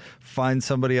just find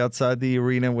somebody outside the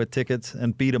arena with tickets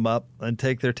and beat them up and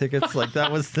take their tickets. Like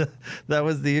that was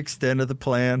the extent of the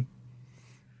plan.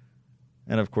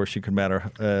 And of course, you can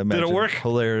imagine Did it work?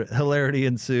 Hilarity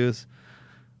ensues.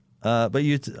 But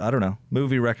I don't know.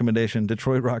 Movie recommendation: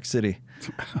 Detroit Rock City.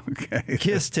 Okay.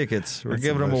 Kiss tickets. We're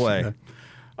giving them away.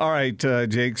 All right,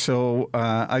 Jake. So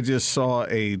I just saw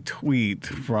a tweet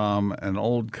from an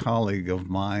old colleague of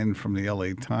mine from the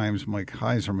LA Times, Mike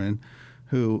Heiserman,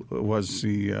 who was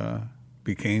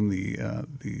became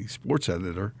the sports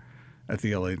editor at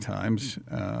the LA Times,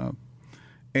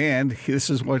 and this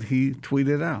is what he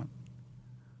tweeted out.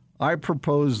 I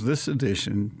propose this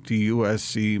addition to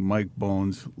USC Mike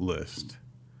Bohn's list.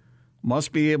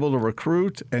 Must be able to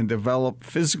recruit and develop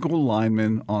physical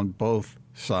linemen on both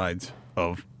sides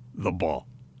of the ball.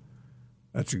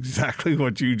 That's exactly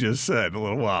what you just said a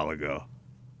little while ago.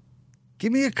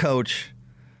 Give me a coach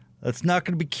that's not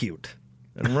going to be cute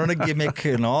and run a gimmick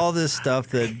and all this stuff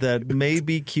that may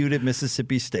be cute at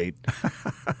Mississippi State,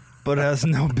 but has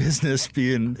no business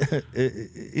being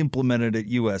implemented at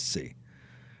USC,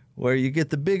 where you get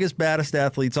the biggest, baddest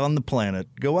athletes on the planet,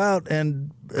 go out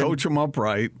and coach them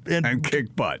upright and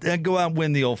kick butt, and go out and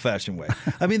win the old-fashioned way.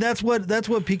 I mean, that's what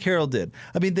Pete Carroll did.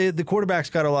 I mean, the quarterbacks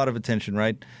got a lot of attention,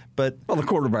 right? But the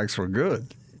quarterbacks were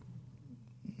good.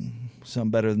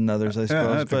 Some better than others, I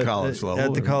suppose. At the college level.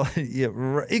 At the college, yeah,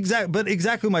 exactly. But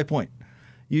exactly my point.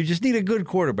 You just need a good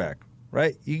quarterback,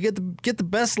 right? You get the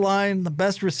best line, the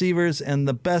best receivers, and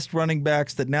the best running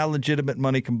backs that now legitimate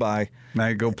money can buy. Now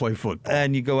you go play football,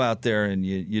 and you go out there and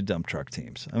you dump truck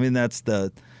teams. I mean, that's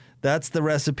the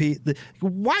recipe.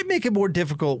 Why make it more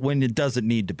difficult when it doesn't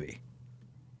need to be?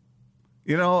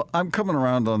 You know, I'm coming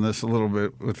around on this a little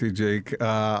bit with you, Jake.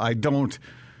 I don't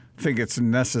think it's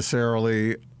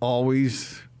necessarily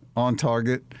always on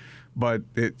target, but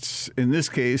it's in this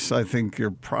case, I think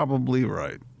you're probably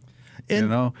right.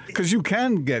 Because you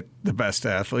can get the best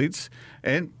athletes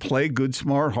and play good,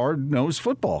 smart, hard-nosed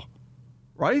football,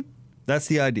 right? That's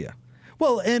the idea.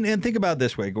 Well, and think about it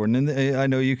this way, Gordon. And I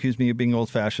know you accuse me of being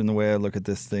old-fashioned the way I look at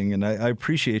this thing, and I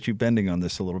appreciate you bending on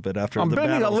this a little bit after I'm the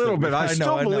bending a little bit. I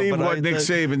still believe what Nick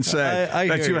Saban said,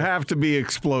 that you have to be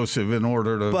explosive in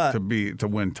order to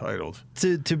win titles.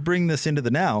 To bring this into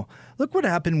the now, look what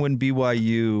happened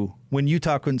when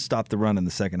Utah couldn't stop the run in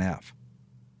the second half.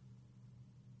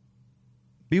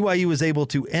 BYU was able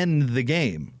to end the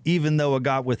game, even though it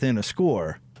got within a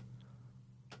score.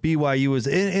 BYU was,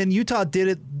 and Utah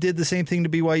did the same thing to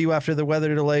BYU after the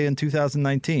weather delay in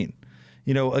 2019.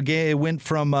 You know, again, it went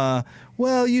from,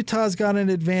 Utah's got an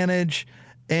advantage,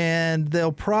 and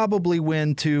they'll probably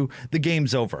win to the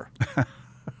game's over.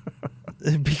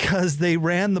 Because they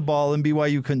ran the ball and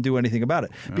BYU couldn't do anything about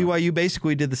it. Yeah. BYU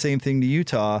basically did the same thing to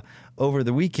Utah over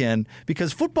the weekend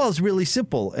because football is really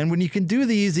simple. And when you can do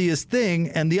the easiest thing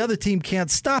and the other team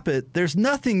can't stop it, there's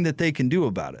nothing that they can do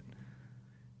about it.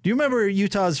 Do you remember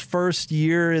Utah's first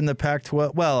year in the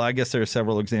Pac-12? Well, I guess there are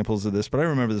several examples of this, but I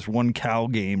remember this one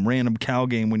random Cal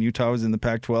game when Utah was in the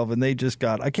Pac-12, and they just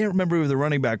got, I can't remember who the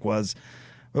running back was,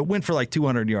 but went for like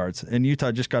 200 yards, and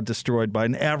Utah just got destroyed by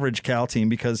an average Cal team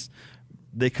because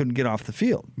they couldn't get off the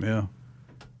field. Yeah.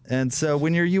 And so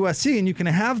when you're USC and you can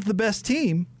have the best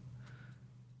team,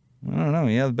 I don't know,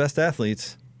 you have the best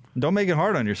athletes. Don't make it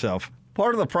hard on yourself.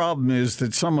 Part of the problem is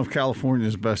that some of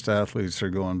California's best athletes are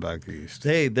going back east.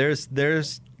 Hey, this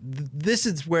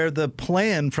is where the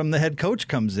plan from the head coach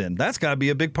comes in. That's got to be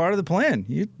a big part of the plan.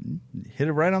 You hit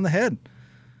it right on the head.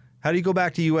 How do you go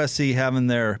back to USC having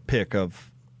their pick of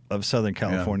Southern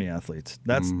California athletes?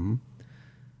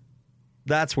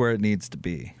 That's where it needs to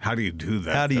be. How do you do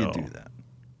that? How do you do that?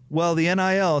 Well, the NIL,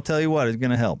 I'll tell you what, is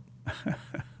going to help.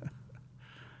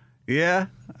 Yeah,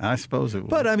 I suppose it would.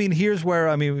 But, I mean, here's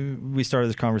where, we started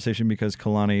this conversation because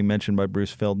Kalani, mentioned by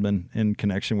Bruce Feldman in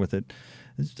connection with it.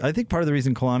 I think part of the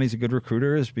reason Kalani's a good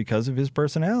recruiter is because of his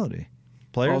personality.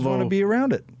 Players want to be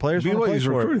around it. Players want to play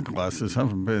for recruiting it. classes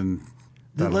haven't been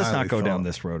that Let's not highly go thought. down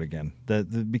this road again.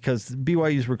 Because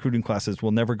BYU's recruiting classes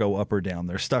will never go up or down.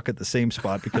 They're stuck at the same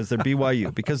spot because they're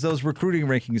BYU. Because those recruiting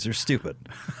rankings are stupid.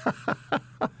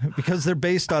 Because they're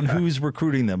based on who's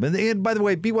recruiting them. And by the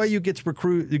way, BYU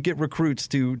get recruits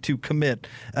to commit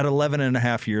at 11 and a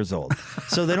half years old.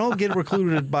 So they don't get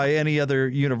recruited by any other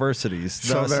universities.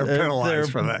 So they're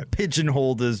penalized for that.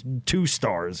 Pigeonholed as 2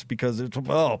 stars because it's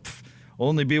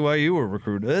only BYU were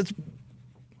recruited.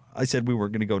 I said we were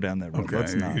going to go down that road. Okay,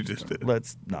 Let's not. you just did.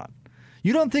 Let's not.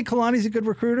 You don't think Kalani's a good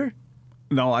recruiter?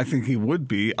 No, I think he would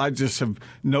be. I just have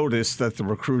noticed that the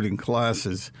recruiting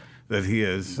classes that he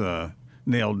has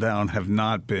nailed down have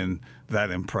not been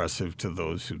that impressive to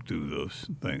those who do those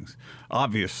things.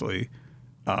 Obviously,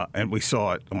 and we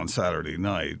saw it on Saturday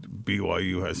night,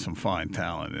 BYU has some fine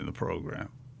talent in the program.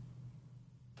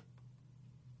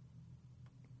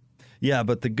 Yeah,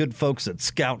 but the good folks at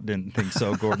Scout didn't think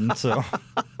so, Gordon. So,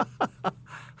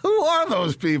 who are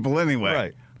those people anyway?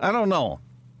 Right. I don't know.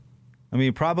 I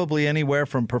mean, probably anywhere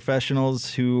from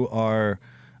professionals who are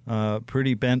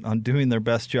pretty bent on doing their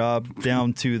best job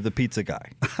down to the pizza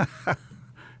guy.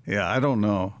 Yeah, I don't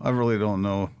know. I really don't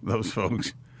know those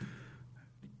folks.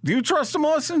 Do you trust them,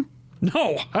 Austin?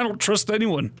 No, I don't trust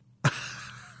anyone.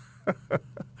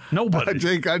 Nobody.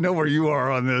 Jake, I know where you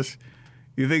are on this.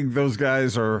 You think those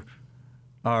guys are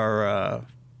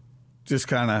just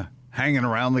kind of hanging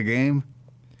around the game?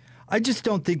 I just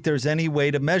don't think there's any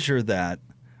way to measure that,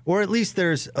 or at least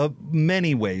there's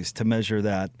many ways to measure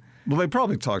that. Well, they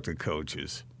probably talk to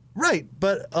coaches. Right,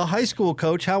 but a high school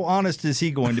coach, how honest is he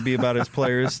going to be about his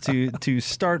players to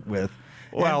start with?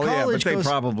 Well, yeah, but they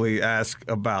probably ask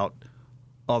about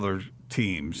other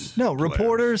teams. No,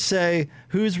 reporters say,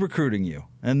 who's recruiting you?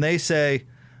 And they say,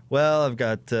 well, I've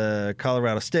got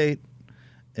Colorado State,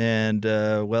 and,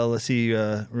 let's see,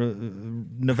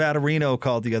 Nevada Reno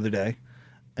called the other day,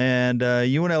 and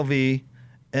UNLV,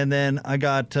 and then I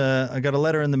got a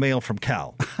letter in the mail from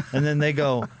Cal. And then they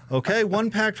go, okay,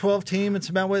 one Pac-12 team, it's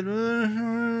about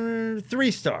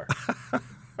 3-star.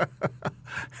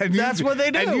 That's what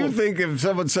they do. And you think if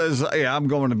someone says, yeah, I'm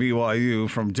going to BYU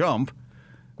from jump,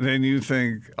 then you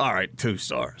think, all right, 2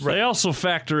 stars. They also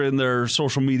factor in their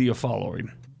social media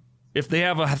following. If they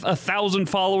have 1,000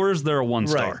 followers, they're a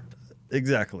 1-star. Right.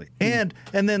 Exactly. And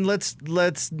then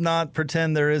let's not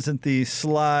pretend there isn't the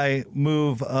sly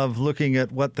move of looking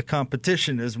at what the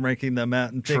competition is ranking them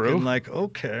at and thinking like,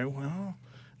 okay, well,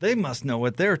 they must know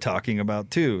what they're talking about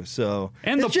too. So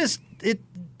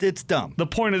it's dumb. The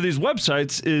point of these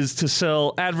websites is to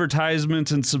sell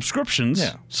advertisements and subscriptions.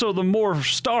 Yeah. So the more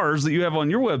stars that you have on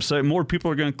your website, more people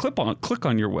are going to click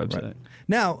on your website. Right.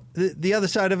 Now, the other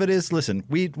side of it is, listen,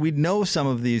 we know some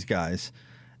of these guys,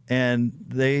 and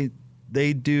they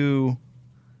do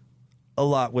a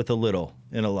lot with a little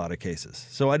in a lot of cases.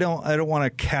 So I don't want to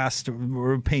cast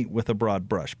or paint with a broad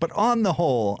brush. But on the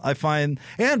whole, I find,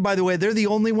 and by the way, they're the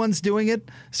only ones doing it.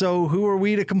 So who are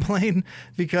we to complain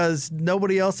because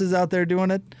nobody else is out there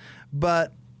doing it?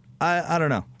 But I don't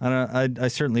know. I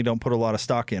certainly don't put a lot of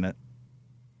stock in it.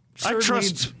 I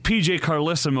trust PJ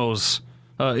Carlissimo's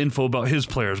info about his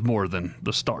players more than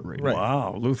the start rate. Right.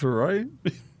 Wow, Luther Wright?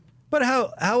 But how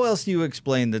else do you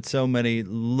explain that so many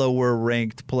lower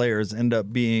ranked players end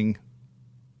up being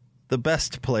the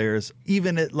best players,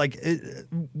 even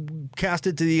cast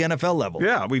it to the NFL level?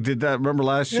 Yeah, we did that. Remember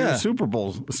last year, Super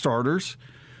Bowl starters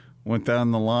went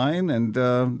down the line, and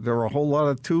there were a whole lot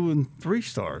of 2 and 3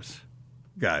 stars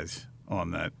guys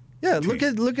on that. Yeah,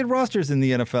 team. look at rosters in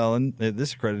the NFL, and this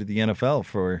is credit to the NFL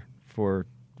for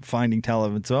finding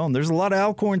talent of its own. There's a lot of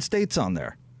Alcorn States on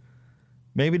there.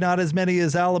 Maybe not as many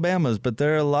as Alabama's, but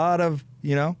there are a lot of,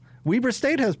 Weber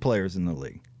State has players in the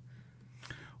league.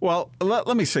 Well,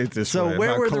 let me say it this way. So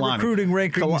where were Kalani. the recruiting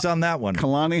rankings on that one?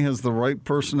 Kalani has the right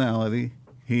personality.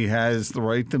 He has the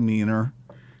right demeanor.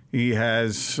 He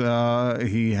has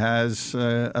an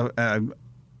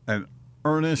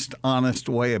earnest, honest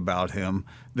way about him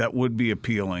that would be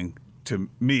appealing to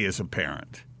me as a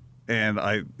parent. And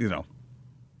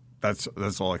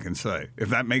that's all I can say. If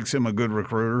that makes him a good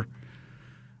recruiter,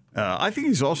 I think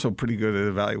he's also pretty good at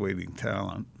evaluating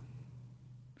talent.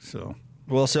 So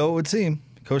it would seem.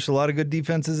 Coached a lot of good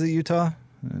defenses at Utah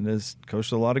and has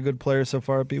coached a lot of good players so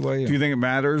far at BYU. Do you think it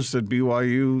matters that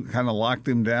BYU kind of locked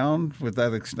him down with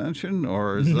that extension,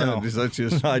 or is that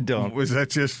just I don't. Was that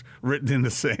just written in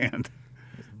the sand?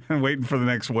 and waiting for the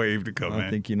next wave to come in. I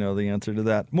think you know the answer to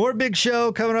that. More Big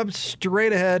Show coming up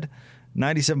straight ahead.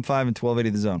 97.5 and 1280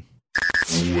 The Zone.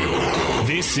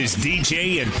 This is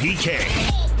DJ and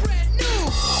PK.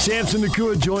 Samson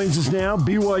Nakua joins us now,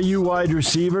 BYU wide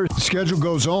receiver. The schedule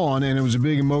goes on, and it was a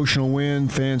big emotional win.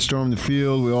 Fans stormed the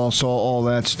field. We all saw all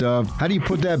that stuff. How do you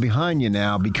put that behind you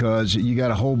now? Because you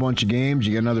got a whole bunch of games.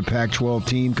 You got another Pac-12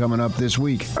 team coming up this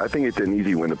week. I think it's an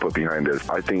easy win to put behind us.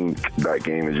 I think that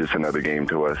game is just another game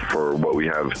to us for what we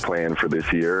have planned for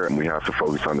this year, and we have to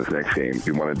focus on this next game.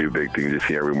 We want to do big things this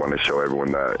year. We want to show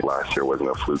everyone that last year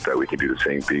wasn't a fluke, that we can do the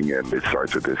same thing, and it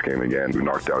starts with this game again. We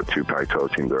knocked out 2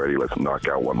 Pac-12 teams already. Let's knock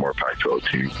out one more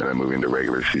Pac-12 team and then move into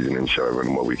regular season and show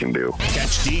everyone what we can do.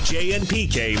 Catch DJ and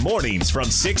PK mornings from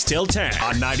 6 till 10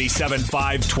 on 97.5,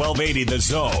 1280 The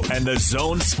Zone and The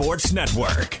Zone Sports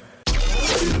Network.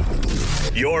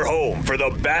 Your home for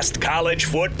the best college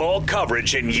football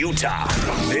coverage in Utah.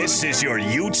 This is your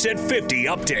Utes at 50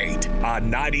 update on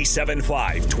 97.5,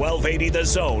 1280 The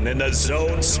Zone and The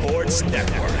Zone Sports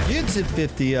Network. Utes at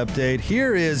 50 update.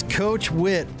 Here is Coach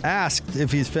Witt asked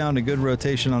if he's found a good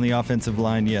rotation on the offensive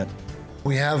line yet.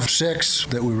 We have 6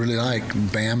 that we really like.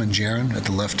 Bam and Jaron at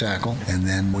the left tackle. And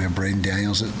then we have Braden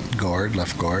Daniels at guard,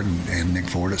 left guard, and Nick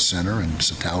Ford at center, and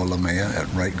Satawa Lamea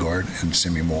at right guard, and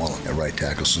Simi Moala at right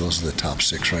tackle. So those are the top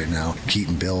 6 right now.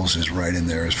 Keaton Bills is right in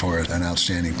there as far as an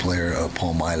outstanding player.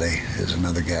 Paul Miley is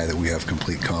another guy that we have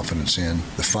complete confidence in.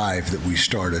 The 5 that we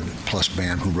started, plus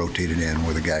Bam, who rotated in,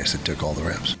 were the guys that took all the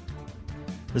reps.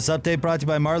 This update brought to you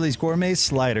by Marley's Gourmet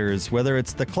Sliders. Whether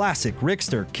it's the classic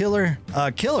Rickster,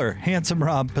 killer Handsome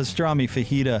Rob pastrami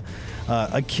fajita,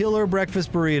 a killer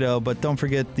breakfast burrito, but don't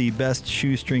forget the best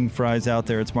shoestring fries out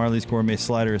there. It's Marley's Gourmet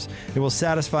Sliders. It will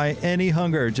satisfy any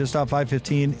hunger. Just off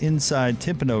 515 inside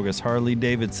Timpanogos,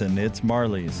 Harley-Davidson. It's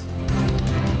Marley's.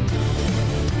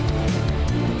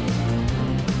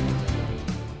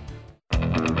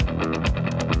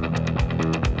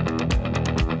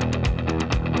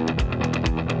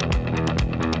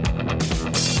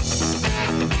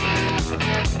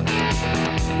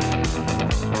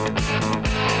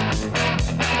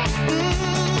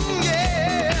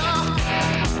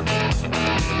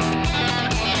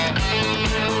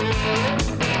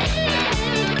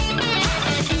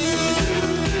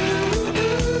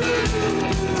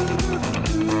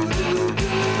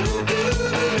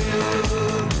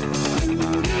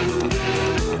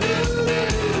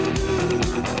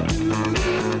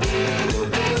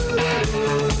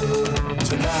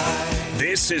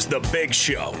 This is The Big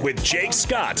Show with Jake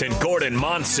Scott and Gordon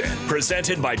Monson,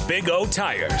 presented by Big O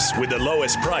Tires, with the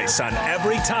lowest price on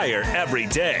every tire every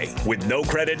day, with no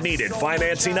credit needed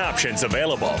financing options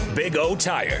available. Big O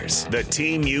Tires, the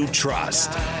team you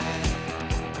trust.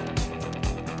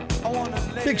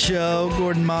 Big Show,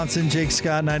 Gordon Monson, Jake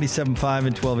Scott, 97.5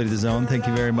 and 1280 The Zone. Thank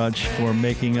you very much for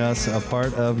making us a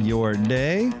part of your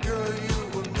day.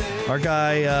 Our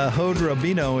guy, Hode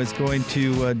Rubino, is going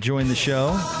to join the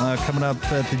show coming up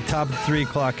at the top of the 3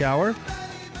 o'clock hour.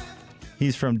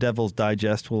 He's from Devil's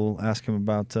Digest. We'll ask him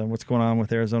about what's going on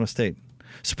with Arizona State.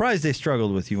 Surprised they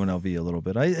struggled with UNLV a little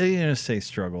bit. I didn't say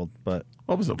struggled, but...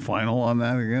 What was the final on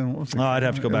that again? What was I'd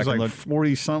have to go back and look.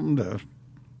 40-something to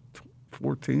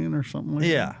 14 or something like that?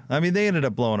 Yeah. I mean, they ended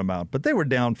up blowing them out, but they were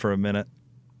down for a minute.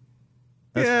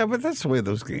 Yeah, but that's the way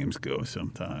those games go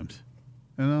sometimes.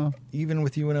 You know? Even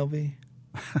with UNLV?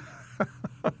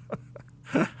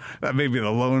 That may be the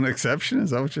lone exception.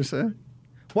 Is that what you're saying?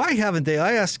 Why haven't they?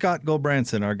 I asked Scott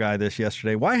Gulbranson, our guy, this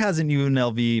yesterday. Why hasn't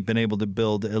UNLV been able to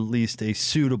build at least a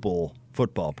suitable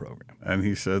football program? And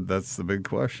he said that's the big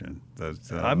question.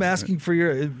 I'm asking for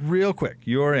your, real quick,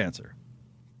 your answer.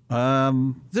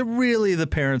 Is it really the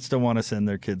parents don't want to send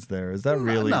their kids there? Is that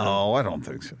really? No, I don't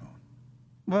think so.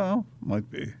 Well, might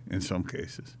be in some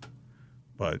cases.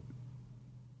 But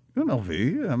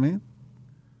UNLV, I mean,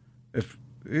 if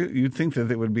you'd think that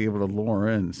they would be able to lure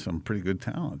in some pretty good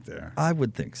talent there. I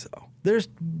would think so. There's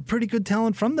pretty good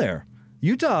talent from there.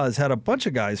 Utah has had a bunch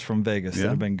of guys from Vegas that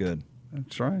have been good.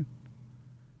 That's right.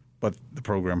 But the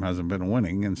program hasn't been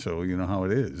winning, and so you know how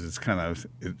it is. It's kind of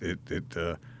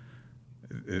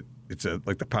it's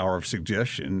like the power of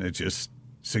suggestion. It just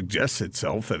suggests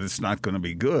itself that it's not going to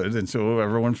be good, and so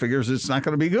everyone figures it's not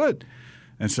going to be good.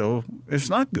 And so it's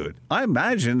not good. I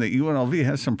imagine that UNLV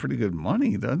has some pretty good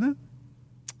money, doesn't it?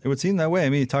 It would seem that way. I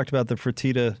mean, you talked about the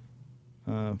Fertitta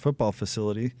football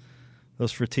facility.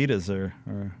 Those Fertittas are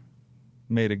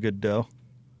made of good dough.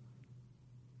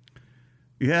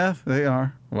 Yeah, they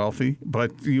are wealthy,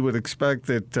 but you would expect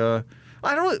that.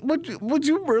 I don't. Would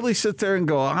you really sit there and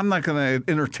go, I'm not going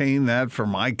to entertain that for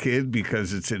my kid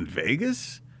because it's in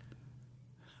Vegas?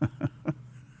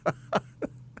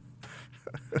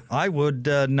 I would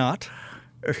not.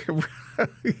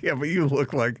 Yeah, but you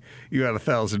look like you had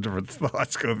 1,000 different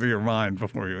thoughts go through your mind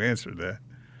before you answered that.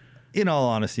 In all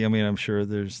honesty, I mean, I'm sure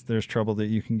there's trouble that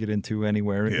you can get into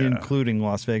anywhere, including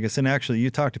Las Vegas. And actually, you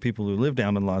talk to people who live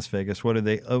down in Las Vegas, what do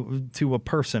they, to a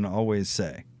person, always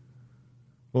say?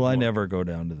 Well, I never go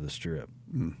down to the Strip.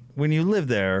 When you live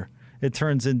there, it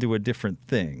turns into a different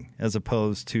thing, as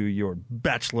opposed to your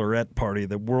bachelorette party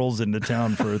that whirls into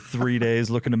town for 3 days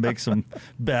looking to make some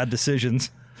bad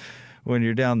decisions when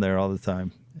you're down there all the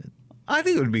time. I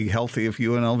think it would be healthy if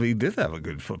UNLV did have a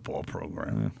good football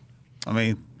program. I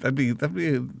mean, I think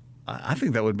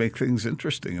that would make things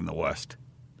interesting in the West.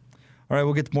 All right,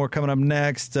 we'll get to more coming up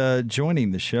next.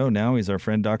 Joining the show now, he's our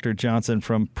friend Dr. Johnson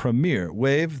from Premier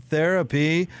Wave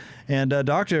Therapy. And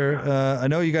Doctor, I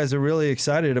know you guys are really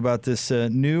excited about this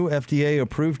new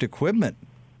FDA-approved equipment.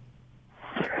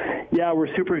 Yeah,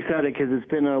 we're super excited because it's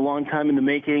been a long time in the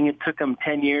making. It took them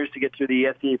 10 years to get through the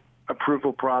FDA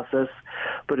approval process,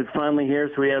 but it's finally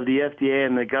here, so we have the FDA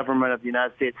and the government of the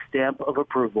United States stamp of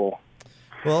approval.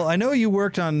 Well, I know you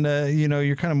worked on,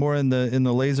 you're kind of more in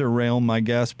the laser realm, I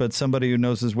guess, but somebody who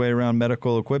knows his way around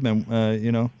medical equipment,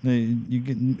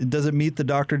 does it meet the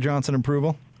Dr. Johnson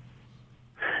approval?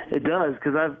 It does,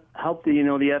 because I've helped the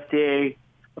FDA.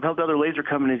 I've helped other laser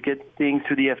companies get things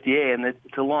through the FDA, and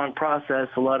it's a long process,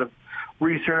 a lot of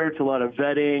research, a lot of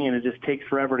vetting, and it just takes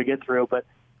forever to get through. But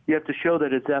you have to show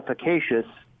that it's efficacious,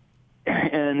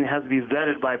 and it has to be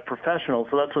vetted by professionals.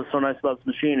 So that's what's so nice about this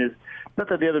machine is not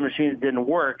that the other machines didn't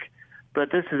work,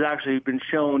 but this has actually been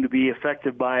shown to be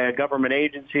effective by a government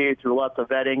agency through lots of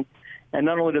vetting. And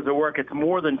not only does it work, it's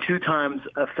more than 2 times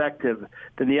effective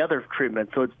than the other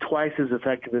treatments. So it's twice as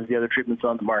effective as the other treatments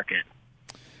on the market.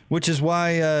 Which is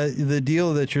why the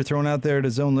deal that you're throwing out there to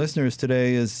Zone listeners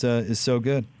today is so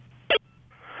good.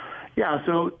 Yeah,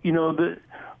 so, the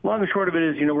long and short of it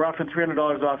is, we're offering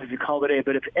 $300 off if you call today.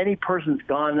 But if any person's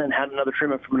gone and had another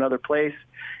treatment from another place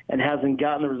and hasn't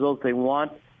gotten the results they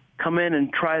want, come in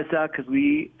and try us out because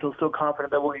we feel so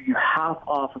confident that we'll give you half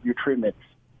off of your treatments.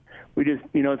 We just,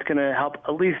 it's going to help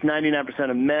at least 99%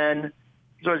 of men.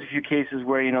 There's always a few cases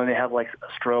where, they have like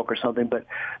a stroke or something, but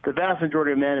the vast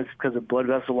majority of men is because of blood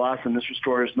vessel loss, and this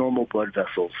restores normal blood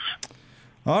vessels.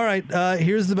 All right,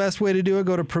 here's the best way to do it.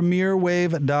 Go to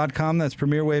premierwave.com. That's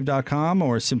premierwave.com,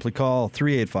 or simply call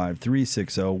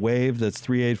 385-360-WAVE. That's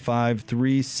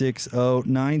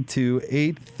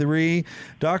 385-360-9283.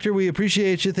 Doctor, we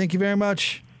appreciate you. Thank you very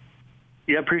much.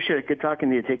 Yeah, appreciate it. Good talking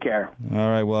to you. Take care. All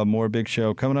right, well, more Big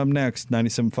Show coming up next,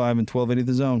 97.5 and 1280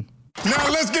 The Zone. Now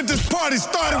let's get this party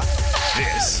started.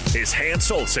 This is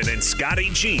Hans Olsen and Scotty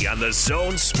G on the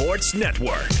Zone Sports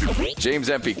Network. James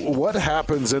Empey. What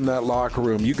happens in that locker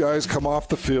room? You guys come off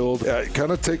the field.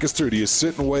 Kind of take us through. Do you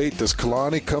sit and wait? Does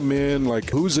Kalani come in? Like,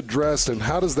 who's addressed and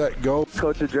how does that go?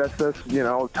 Coach addressed us,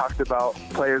 talked about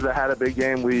players that had a big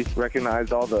game. We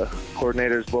recognized all the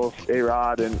coordinators, both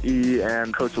A-Rod and E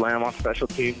and Coach Lamb on special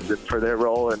teams and for their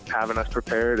role and having us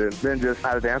prepared. And then just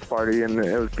had a dance party, and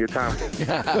it was a good time.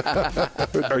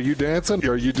 Are you dancing,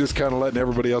 or are you just kind of letting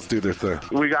everybody else do their thing?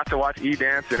 We got to watch E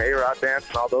dance and A-Rod dance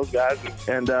and all those guys,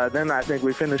 and then I think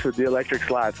we finished with the electric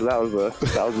slide. So that was a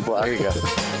blast. There you go.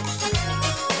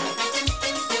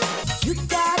 You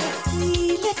gotta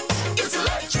feel it. It's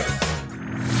electric.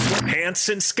 Hans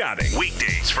and Scotty,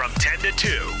 weekdays from 10 to 2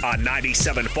 on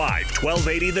 97.5,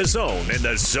 1280 The Zone and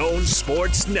the Zone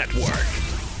Sports Network.